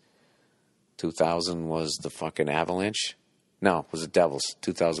to this? 2000 was the fucking Avalanche. No, it was the Devils.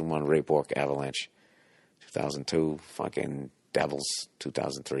 2001 Ray Bork Avalanche. 2002 fucking Devils.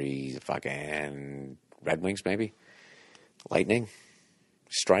 2003 fucking Red Wings maybe. Lightning.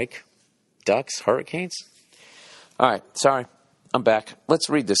 Strike. Ducks. Hurricanes. All right, sorry. I'm back. Let's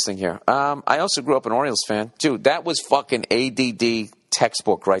read this thing here. I also grew up an Orioles fan. Dude, that was fucking ADD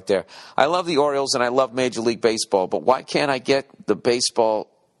textbook right there. I love the Orioles and I love Major League Baseball, but why can't I get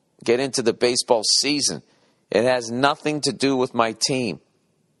into the baseball season? It has nothing to do with my team.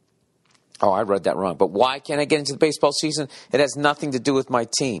 Oh, I read that wrong. But why can't I get into the baseball season? It has nothing to do with my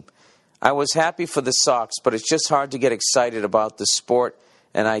team. I was happy for the Sox, but it's just hard to get excited about the sport,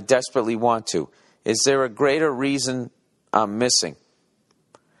 and I desperately want to. Is there a greater reason I'm missing?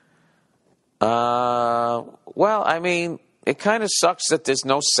 Well, I mean, it kind of sucks that there's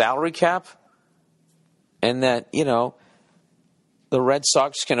no salary cap and that, you know, the Red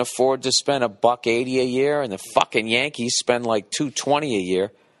Sox can afford to spend $180 a year and the fucking Yankees spend like $220 a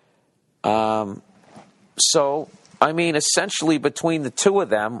year. So, I mean, essentially between the two of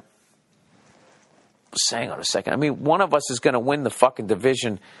them, hang on a second. I mean, one of us is going to win the fucking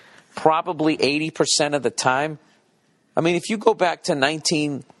division probably 80% of the time. I mean, if you go back to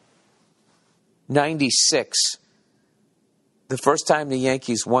 1996, the first time the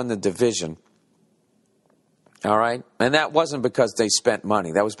Yankees won the division, all right? And that wasn't because they spent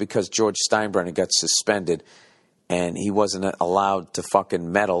money. That was because George Steinbrenner got suspended and he wasn't allowed to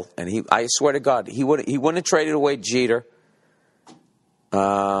fucking meddle. And I swear to God, he wouldn't have traded away Jeter.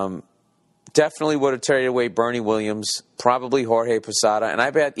 Definitely would have traded away Bernie Williams, probably Jorge Posada, and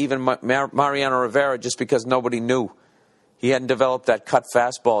I bet even Mariano Rivera just because nobody knew. He hadn't developed that cut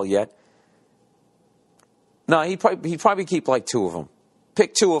fastball yet. No, he'd probably keep like two of them.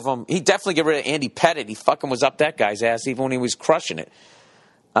 Pick two of them. He'd definitely get rid of Andy Pettitte. He fucking was up that guy's ass even when he was crushing it.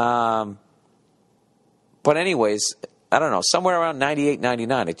 But anyways, I don't know. Somewhere around 98,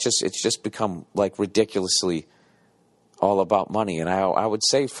 99, it's just become like ridiculously all about money. And I would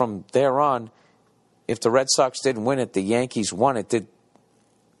say from there on, if the Red Sox didn't win it, the Yankees won it. Did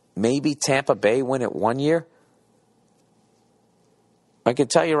maybe Tampa Bay win it one year? I can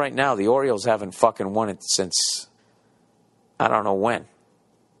tell you right now, the Orioles haven't fucking won it since, I don't know when.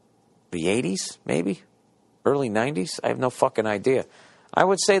 The 80s, maybe? Early 90s? I have no fucking idea. I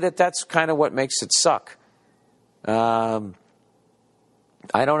would say that that's kind of what makes it suck. I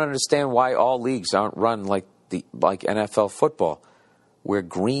don't understand why all leagues aren't run like NFL football, where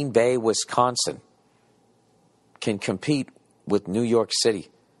Green Bay, Wisconsin can compete with New York City.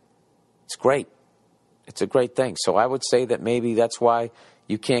 It's great. It's a great thing. So I would say that maybe that's why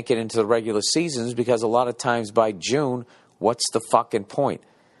you can't get into the regular seasons, because a lot of times by June, what's the fucking point?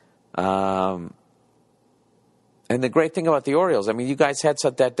 And the great thing about the Orioles, I mean, you guys had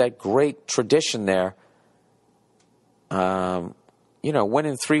that great tradition there.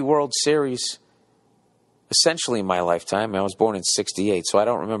 Winning 3 World Series essentially in my lifetime. I was born in 68, so I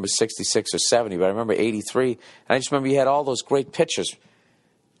don't remember 66 or 70, but I remember 83. And I just remember you had all those great pitchers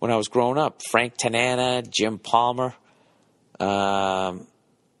when I was growing up. Frank Tanana, Jim Palmer. There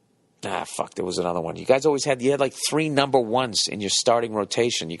was another one. You guys always had like 3 number ones in your starting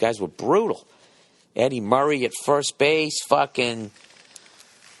rotation. You guys were brutal. Eddie Murray at first base, can't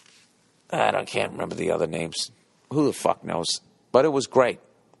remember the other names. Who the fuck knows? But it was great.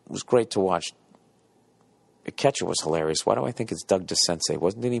 It was great to watch. The catcher was hilarious. Why do I think it's Doug DeCense?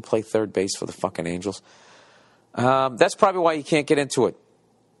 Didn't he play third base for the fucking Angels? That's probably why you can't get into it.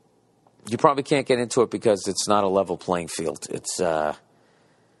 You probably can't get into it because it's not a level playing field. It's, I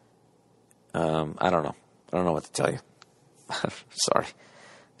don't know. I don't know what to tell you. Sorry.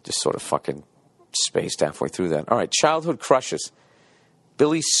 Just sort of fucking spaced halfway through that. All right, childhood crushes.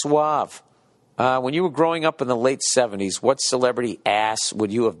 Billy Suave. When you were growing up in the late 70s, what celebrity ass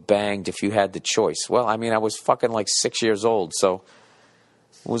would you have banged if you had the choice? Well, I mean, I was fucking like 6 years old, so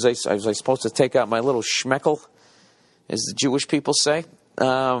was I supposed to take out my little schmeckel, as the Jewish people say?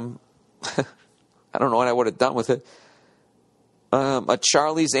 I don't know what I would have done with it. A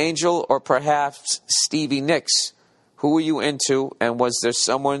Charlie's Angel or perhaps Stevie Nicks? Who were you into, and was there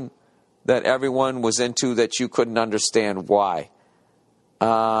someone that everyone was into that you couldn't understand why?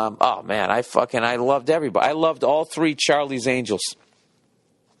 Oh man, I loved everybody. I loved all 3 Charlie's Angels.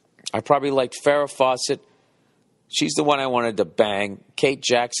 I probably liked Farrah Fawcett. She's the one I wanted to bang. Kate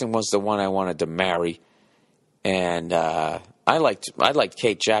Jackson was the one I wanted to marry. And I liked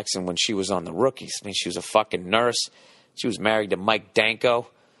Kate Jackson when she was on The Rookies. I mean, she was a fucking nurse. She was married to Mike Danko.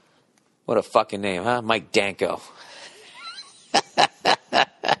 What a fucking name, huh? Mike Danko.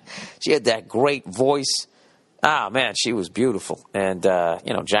 She had that great voice. Ah, man, she was beautiful. And,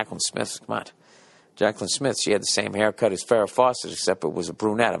 Jacqueline Smith, come on. Jacqueline Smith, she had the same haircut as Farrah Fawcett, except it was a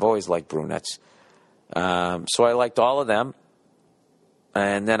brunette. I've always liked brunettes. So I liked all of them.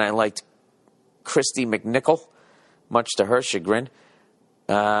 And then I liked Christy McNichol, much to her chagrin.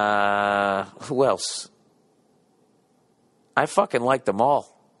 Who else? I fucking liked them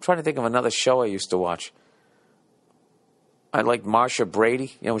all. I'm trying to think of another show I used to watch. I liked Marsha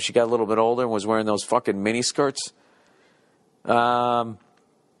Brady, when she got a little bit older and was wearing those fucking mini skirts. Even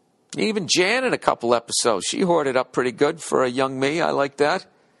Jan in a couple episodes. She hoarded up pretty good for a young me. I like that.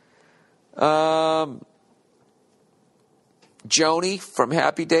 Joni from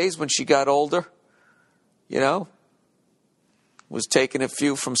Happy Days when she got older, was taking a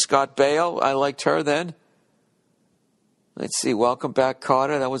few from Scott Baio. I liked her then. Let's see, Welcome Back,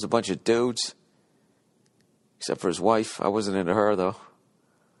 Kotter. That was a bunch of dudes. Except for his wife. I wasn't into her, though.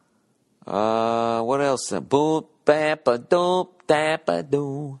 What else? Boom, bappa, doom, dappa,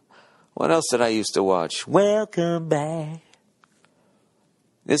 doom. What else did I used to watch? Welcome Back.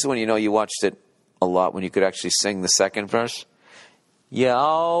 This is when you watched it a lot, when you could actually sing the second verse. You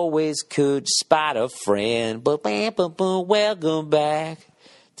always could spot a friend, but welcome back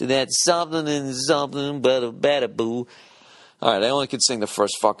to that something and something, but a better boo. All right, I only could sing the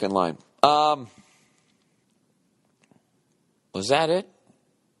first fucking line. Was that it?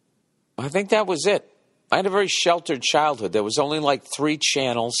 I think that was it. I had a very sheltered childhood. There was only like 3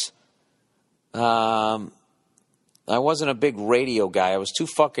 channels. I wasn't a big radio guy. I was too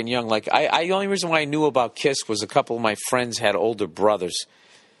fucking young. The only reason why I knew about Kiss was a couple of my friends had older brothers.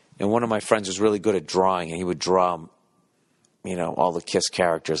 And one of my friends was really good at drawing. And he would draw, all the Kiss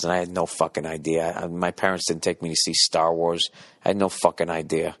characters. And I had no fucking idea. My parents didn't take me to see Star Wars. I had no fucking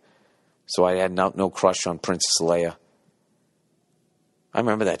idea. So I had no crush on Princess Leia. I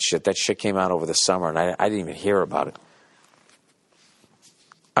remember that shit. That shit came out over the summer, and I didn't even hear about it.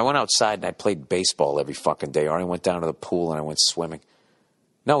 I went outside and I played baseball every fucking day, or I went down to the pool and I went swimming.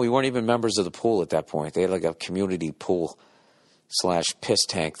 No, we weren't even members of the pool at that point. They had like a community pool / piss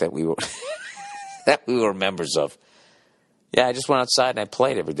tank that we were that we were members of. Yeah, I just went outside and I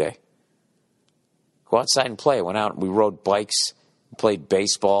played every day. Go outside and play. I went out and we rode bikes, played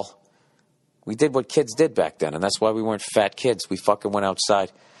baseball. We did what kids did back then, and that's why we weren't fat kids. We fucking went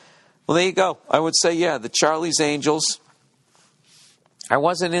outside. Well, there you go. I would say, yeah, the Charlie's Angels. I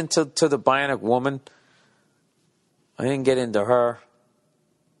wasn't into the Bionic Woman. I didn't get into her.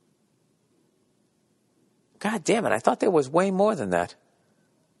 God damn it, I thought there was way more than that.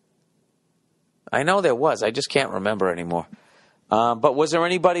 I know there was. I just can't remember anymore. But was there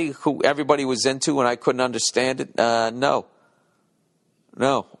anybody who everybody was into and I couldn't understand it? No.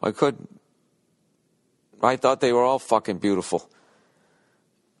 No, I couldn't. I thought they were all fucking beautiful.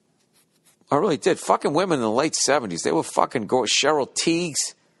 I really did. Fucking women in the late 70s. They were fucking gorgeous. Cheryl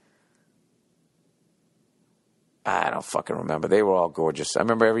Tiegs. I don't fucking remember. They were all gorgeous. I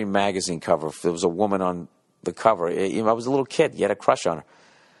remember every magazine cover. If there was a woman on the cover, I was a little kid. You had a crush on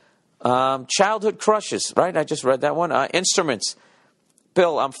her. Childhood crushes, right? I just read that one. Instruments.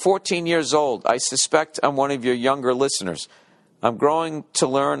 Bill, I'm 14 years old. I suspect I'm one of your younger listeners. I'm going to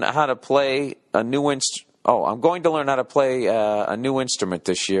learn how to play a new instrument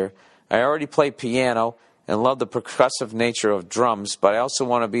this year. I already play piano and love the percussive nature of drums, but I also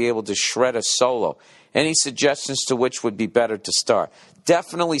want to be able to shred a solo. Any suggestions to which would be better to start?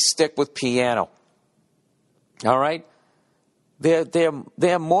 Definitely stick with piano. All right? There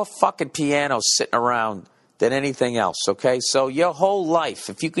are more fucking pianos sitting around than anything else, okay? So your whole life,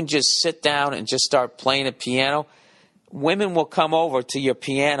 if you can just sit down and just start playing a piano, women will come over to your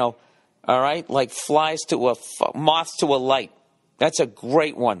piano, all right, like moths to a light. That's a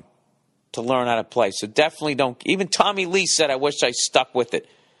great one to learn how to play. So definitely don't. Even Tommy Lee said, I wish I stuck with it.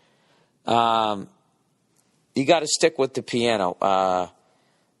 You got to stick with the piano.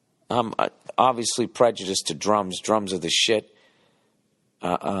 I'm obviously prejudiced to drums. Drums are the shit.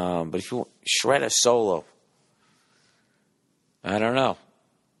 But if you shred a solo, I don't know.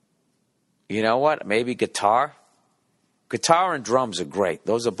 You know what? Maybe guitar. Guitar and drums are great.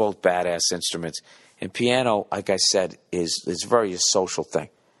 Those are both badass instruments. And piano, like I said, is very a social thing.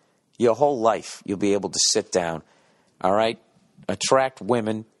 Your whole life, you'll be able to sit down, all right, attract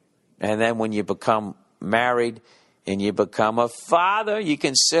women, and then when you become married and you become a father, you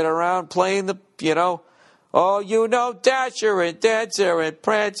can sit around playing Dasher and Dancer and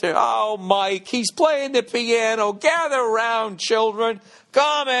Prancer. Oh, Mike, he's playing the piano. Gather round, children.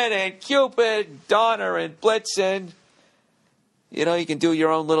 Comet and Cupid, Donner and Blitzen. You know, you can do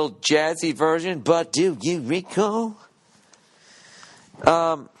your own little jazzy version. But do you recall?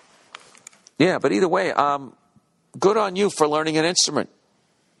 Yeah, but either way, good on you for learning an instrument,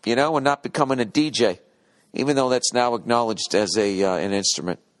 and not becoming a DJ, even though that's now acknowledged as an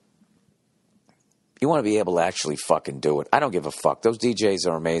instrument. You want to be able to actually fucking do it. I don't give a fuck. Those DJs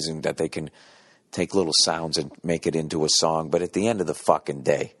are amazing that they can take little sounds and make it into a song. But at the end of the fucking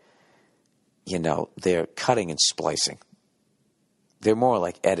day, they're cutting and splicing. They're more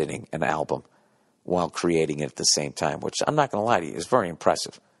like editing an album while creating it at the same time, which I'm not going to lie to you, is very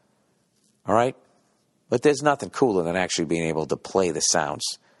impressive. All right? But there's nothing cooler than actually being able to play the sounds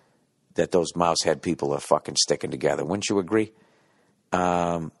that those mouse head people are fucking sticking together. Wouldn't you agree?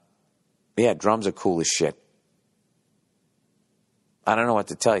 Yeah, drums are cool as shit. I don't know what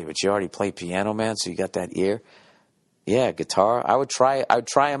to tell you, but you already play piano, man, so you got that ear. Yeah, guitar. I would try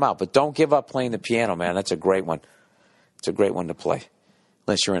them out, but don't give up playing the piano, man. That's a great one. It's a great one to play.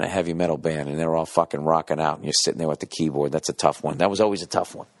 Unless you're in a heavy metal band and they're all fucking rocking out and you're sitting there with the keyboard. That's a tough one. That was always a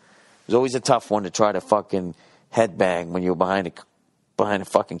tough one. It was always a tough one to try to fucking headbang when you're behind a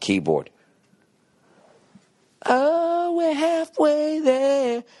fucking keyboard. Oh, we're halfway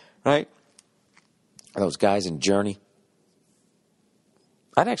there. Right? Those guys in Journey.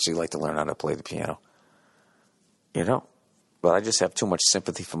 I'd actually like to learn how to play the piano. But I just have too much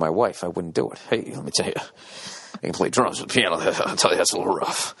sympathy for my wife. I wouldn't do it. Hey, let me tell you. I can play drums with piano. I'll tell you, that's a little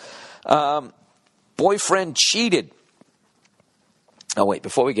rough. Boyfriend cheated. Oh, wait,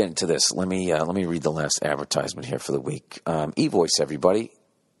 before we get into this, let me read the last advertisement here for the week. eVoice, everybody.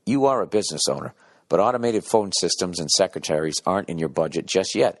 You are a business owner, but automated phone systems and secretaries aren't in your budget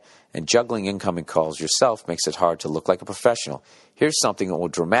just yet, and juggling incoming calls yourself makes it hard to look like a professional. Here's something that will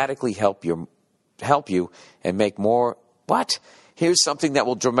dramatically help you and make more... What? Here's something that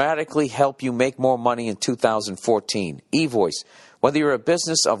will dramatically help you make more money in 2014. eVoice. Whether you're a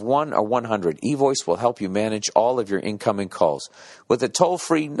business of 1 or 100, eVoice will help you manage all of your incoming calls. With a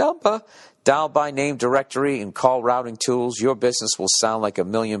toll-free number, dial by name directory, and call routing tools, your business will sound like $1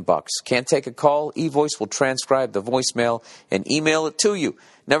 million. Can't take a call? eVoice will transcribe the voicemail and email it to you.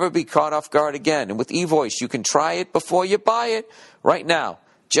 Never be caught off guard again. And with eVoice, you can try it before you buy it. Right now,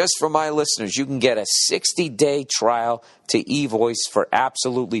 just for my listeners, you can get a 60-day trial to eVoice for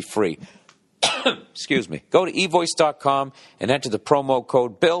absolutely free. Excuse me. Go to eVoice.com and enter the promo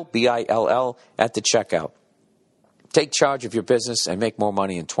code BILL, B-I-L-L, at the checkout. Take charge of your business and make more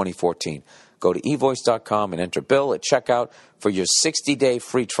money in 2014. Go to evoice.com and enter Bill at checkout for your 60-day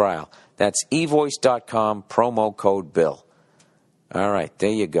free trial. That's evoice.com, promo code Bill. All right,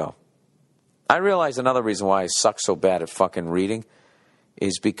 there you go. I realize another reason why I suck so bad at fucking reading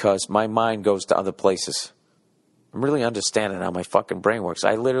is because my mind goes to other places. I'm really understanding how my fucking brain works.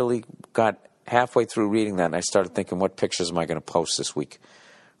 I literally got halfway through reading that and I started thinking, what pictures am I going to post this week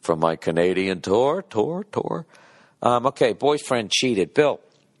from my Canadian tour? Okay, boyfriend cheated. Bill,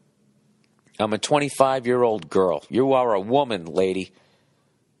 I'm a 25-year-old girl. You are a woman, lady.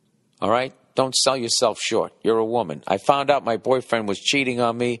 All right? Don't sell yourself short. You're a woman. I found out my boyfriend was cheating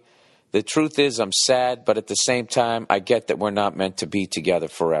on me. The truth is I'm sad, but at the same time, I get that we're not meant to be together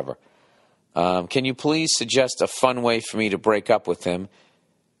forever. Can you please suggest a fun way for me to break up with him,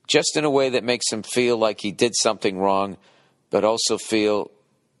 just in a way that makes him feel like he did something wrong, but also feel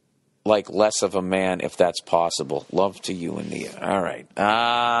like less of a man, if that's possible? Love to you, Ania. All right.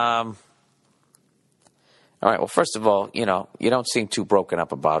 All right, well, first of all, you don't seem too broken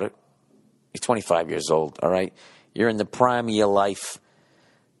up about it. You're 25 years old, all right? You're in the prime of your life.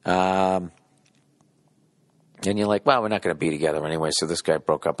 And you're like, well, we're not going to be together anyway, so this guy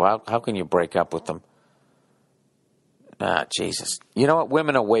broke up. How can you break up with them? Jesus. You know what?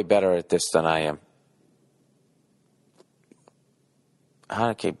 Women are way better at this than I am.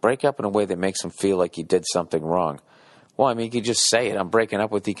 Okay, break up in a way that makes them feel like you did something wrong. Well, I mean, you could just say it. I'm breaking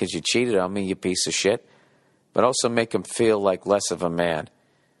up with you because you cheated on me, you piece of shit. But also make them feel like less of a man.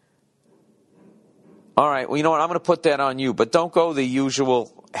 All right, well, you know what? I'm going to put that on you. But don't go the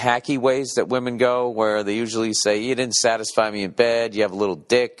usual hacky ways that women go, where they usually say, you didn't satisfy me in bed, you have a little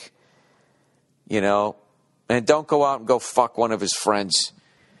dick, And don't go out and go fuck one of his friends,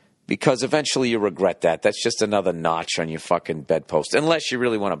 because eventually you regret that. That's just another notch on your fucking bedpost, unless you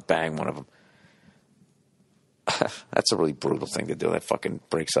really want to bang one of them. That's a really brutal thing to do. That fucking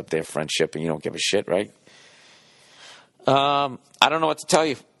breaks up their friendship and you don't give a shit, right? I don't know what to tell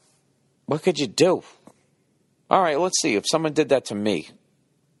you. What could you do? All right, let's see. If someone did that to me,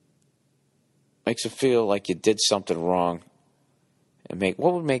 makes you feel like you did something wrong, and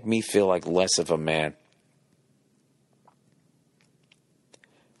what would make me feel like less of a man?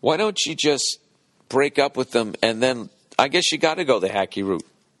 Why don't you just break up with them, and then I guess you got to go the hacky route.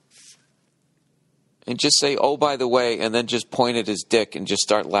 And just say, oh, by the way, and then just point at his dick and just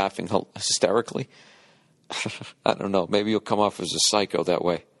start laughing hysterically. I don't know. Maybe you'll come off as a psycho that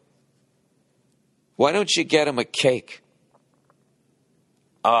way. Why don't you get him a cake?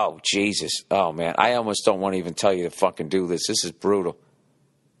 Oh, Jesus. Oh, man. I almost don't want to even tell you to fucking do this. This is brutal.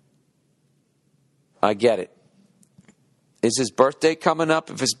 I get it. Is his birthday coming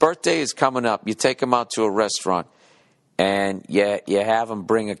up? If his birthday is coming up, you take him out to a restaurant and you have him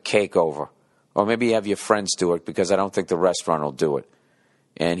bring a cake over. Or maybe you have your friends do it, because I don't think the restaurant will do it.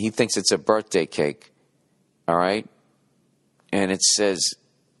 And he thinks it's a birthday cake. All right? And it says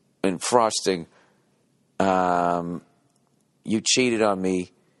in frosting, you cheated on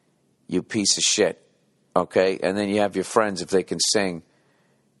me, you piece of shit. Okay? And then you have your friends, if they can sing,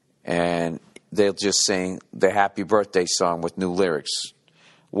 and they'll just sing the happy birthday song with new lyrics.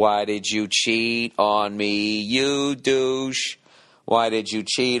 Why did you cheat on me, you douche? Why did you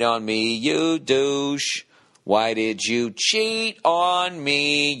cheat on me, you douche? Why did you cheat on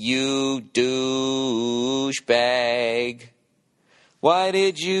me, you douchebag? Why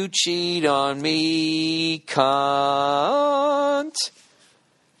did you cheat on me, cunt?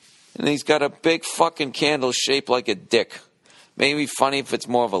 And he's got a big fucking candle shaped like a dick. Maybe funny if it's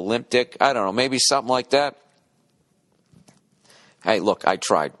more of a limp dick. I don't know. Maybe something like that. Hey, look, I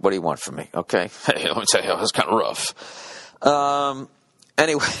tried. What do you want from me? Okay. Hey, let me tell you, it was kind of rough.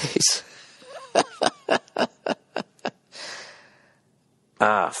 Anyways.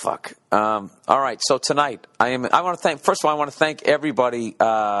 Fuck. All right. So tonight, I want to thank everybody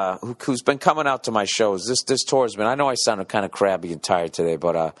who's been coming out to my shows. This tour has been. I know I sounded kind of crabby and tired today,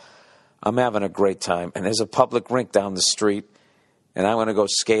 but I'm having a great time. And there's a public rink down the street, and I'm going to go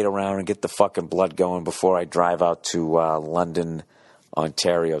skate around and get the fucking blood going before I drive out to London,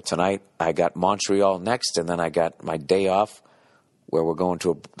 Ontario tonight. I got Montreal next, and then I got my day off, where we're going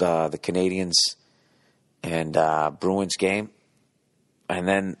to the Canadiens and Bruins game. And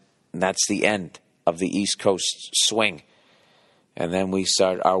then that's the end of the East Coast swing. And then we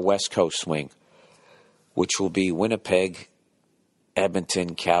start our West Coast swing, which will be Winnipeg,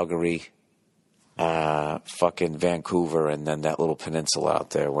 Edmonton, Calgary, fucking Vancouver, and then that little peninsula out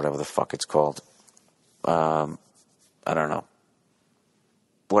there, whatever the fuck it's called. I don't know.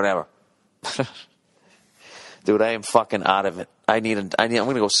 Whatever. Dude, I am fucking out of it. I'm going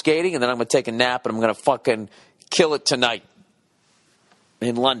to go skating, and then I'm going to take a nap, and I'm going to fucking kill it tonight.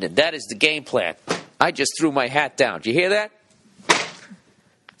 in London. That is the game plan. I just threw my hat down. Did you hear that?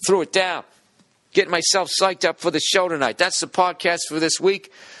 Threw it down. Getting myself psyched up for the show tonight. That's the podcast for this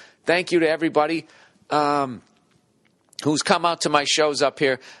week. Thank you to everybody who's come out to my shows up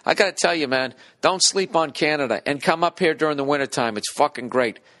here. I got to tell you, man, don't sleep on Canada and come up here during the wintertime. It's fucking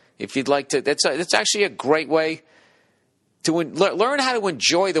great. If you'd like to, it's actually a great way to learn how to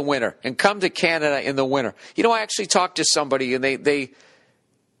enjoy the winter and come to Canada in the winter. You know, I actually talked to somebody and they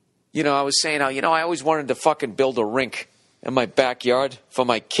you know, I was saying how, you know, I always wanted to fucking build a rink in my backyard for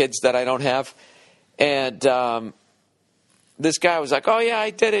my kids that I don't have. And this guy was like, oh, yeah,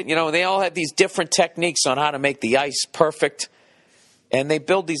 I did it. You know, they all had these different techniques on how to make the ice perfect. And they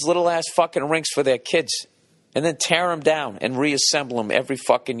build these little-ass fucking rinks for their kids and then tear them down and reassemble them every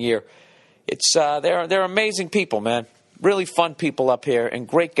fucking year. It's they're amazing people, man. Really fun people up here and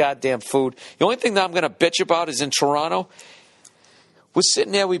great goddamn food. The only thing that I'm going to bitch about is in Toronto. We're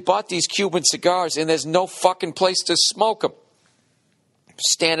sitting there, we bought these Cuban cigars, and there's no fucking place to smoke them.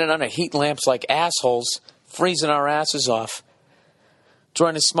 Standing under heat lamps like assholes, freezing our asses off,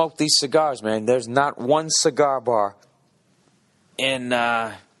 trying to smoke these cigars, man. There's not one cigar bar in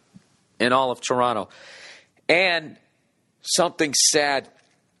all of Toronto. And something sad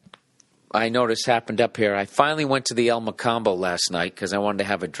I noticed happened up here. I finally went to the El Macambo last night because I wanted to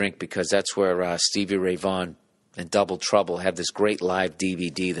have a drink because that's where Stevie Ray Vaughan and Double Trouble have this great live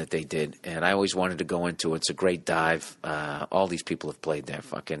DVD that they did. And I always wanted to go into it. It's a great dive. All these people have played there.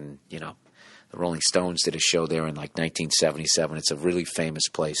 Fucking, you know, the Rolling Stones did a show there in like 1977. It's a really famous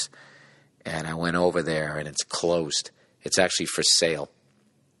place. And I went over there and it's closed. It's actually for sale.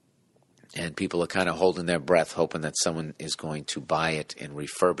 And people are kind of holding their breath, hoping that someone is going to buy it and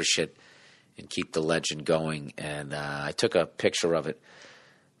refurbish it and keep the legend going. And I took a picture of it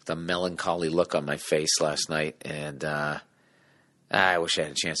with a melancholy look on my face last night. And I wish I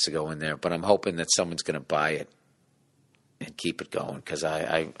had a chance to go in there. But I'm hoping that someone's going to buy it and keep it going. Because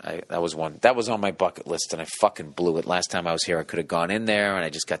that was on my bucket list, and I fucking blew it. Last time I was here, I could have gone in there, and I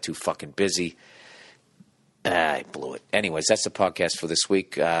just got too fucking busy. I blew it. Anyways, that's the podcast for this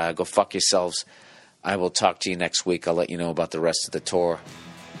week. Go fuck yourselves. I will talk to you next week. I'll let you know about the rest of the tour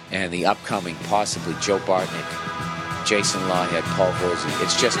and the upcoming, possibly, Joe Bartnick, Jason Lawhead, Paul Horsey.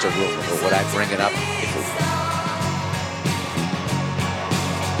 It's just a rumor, but would I bring it up if it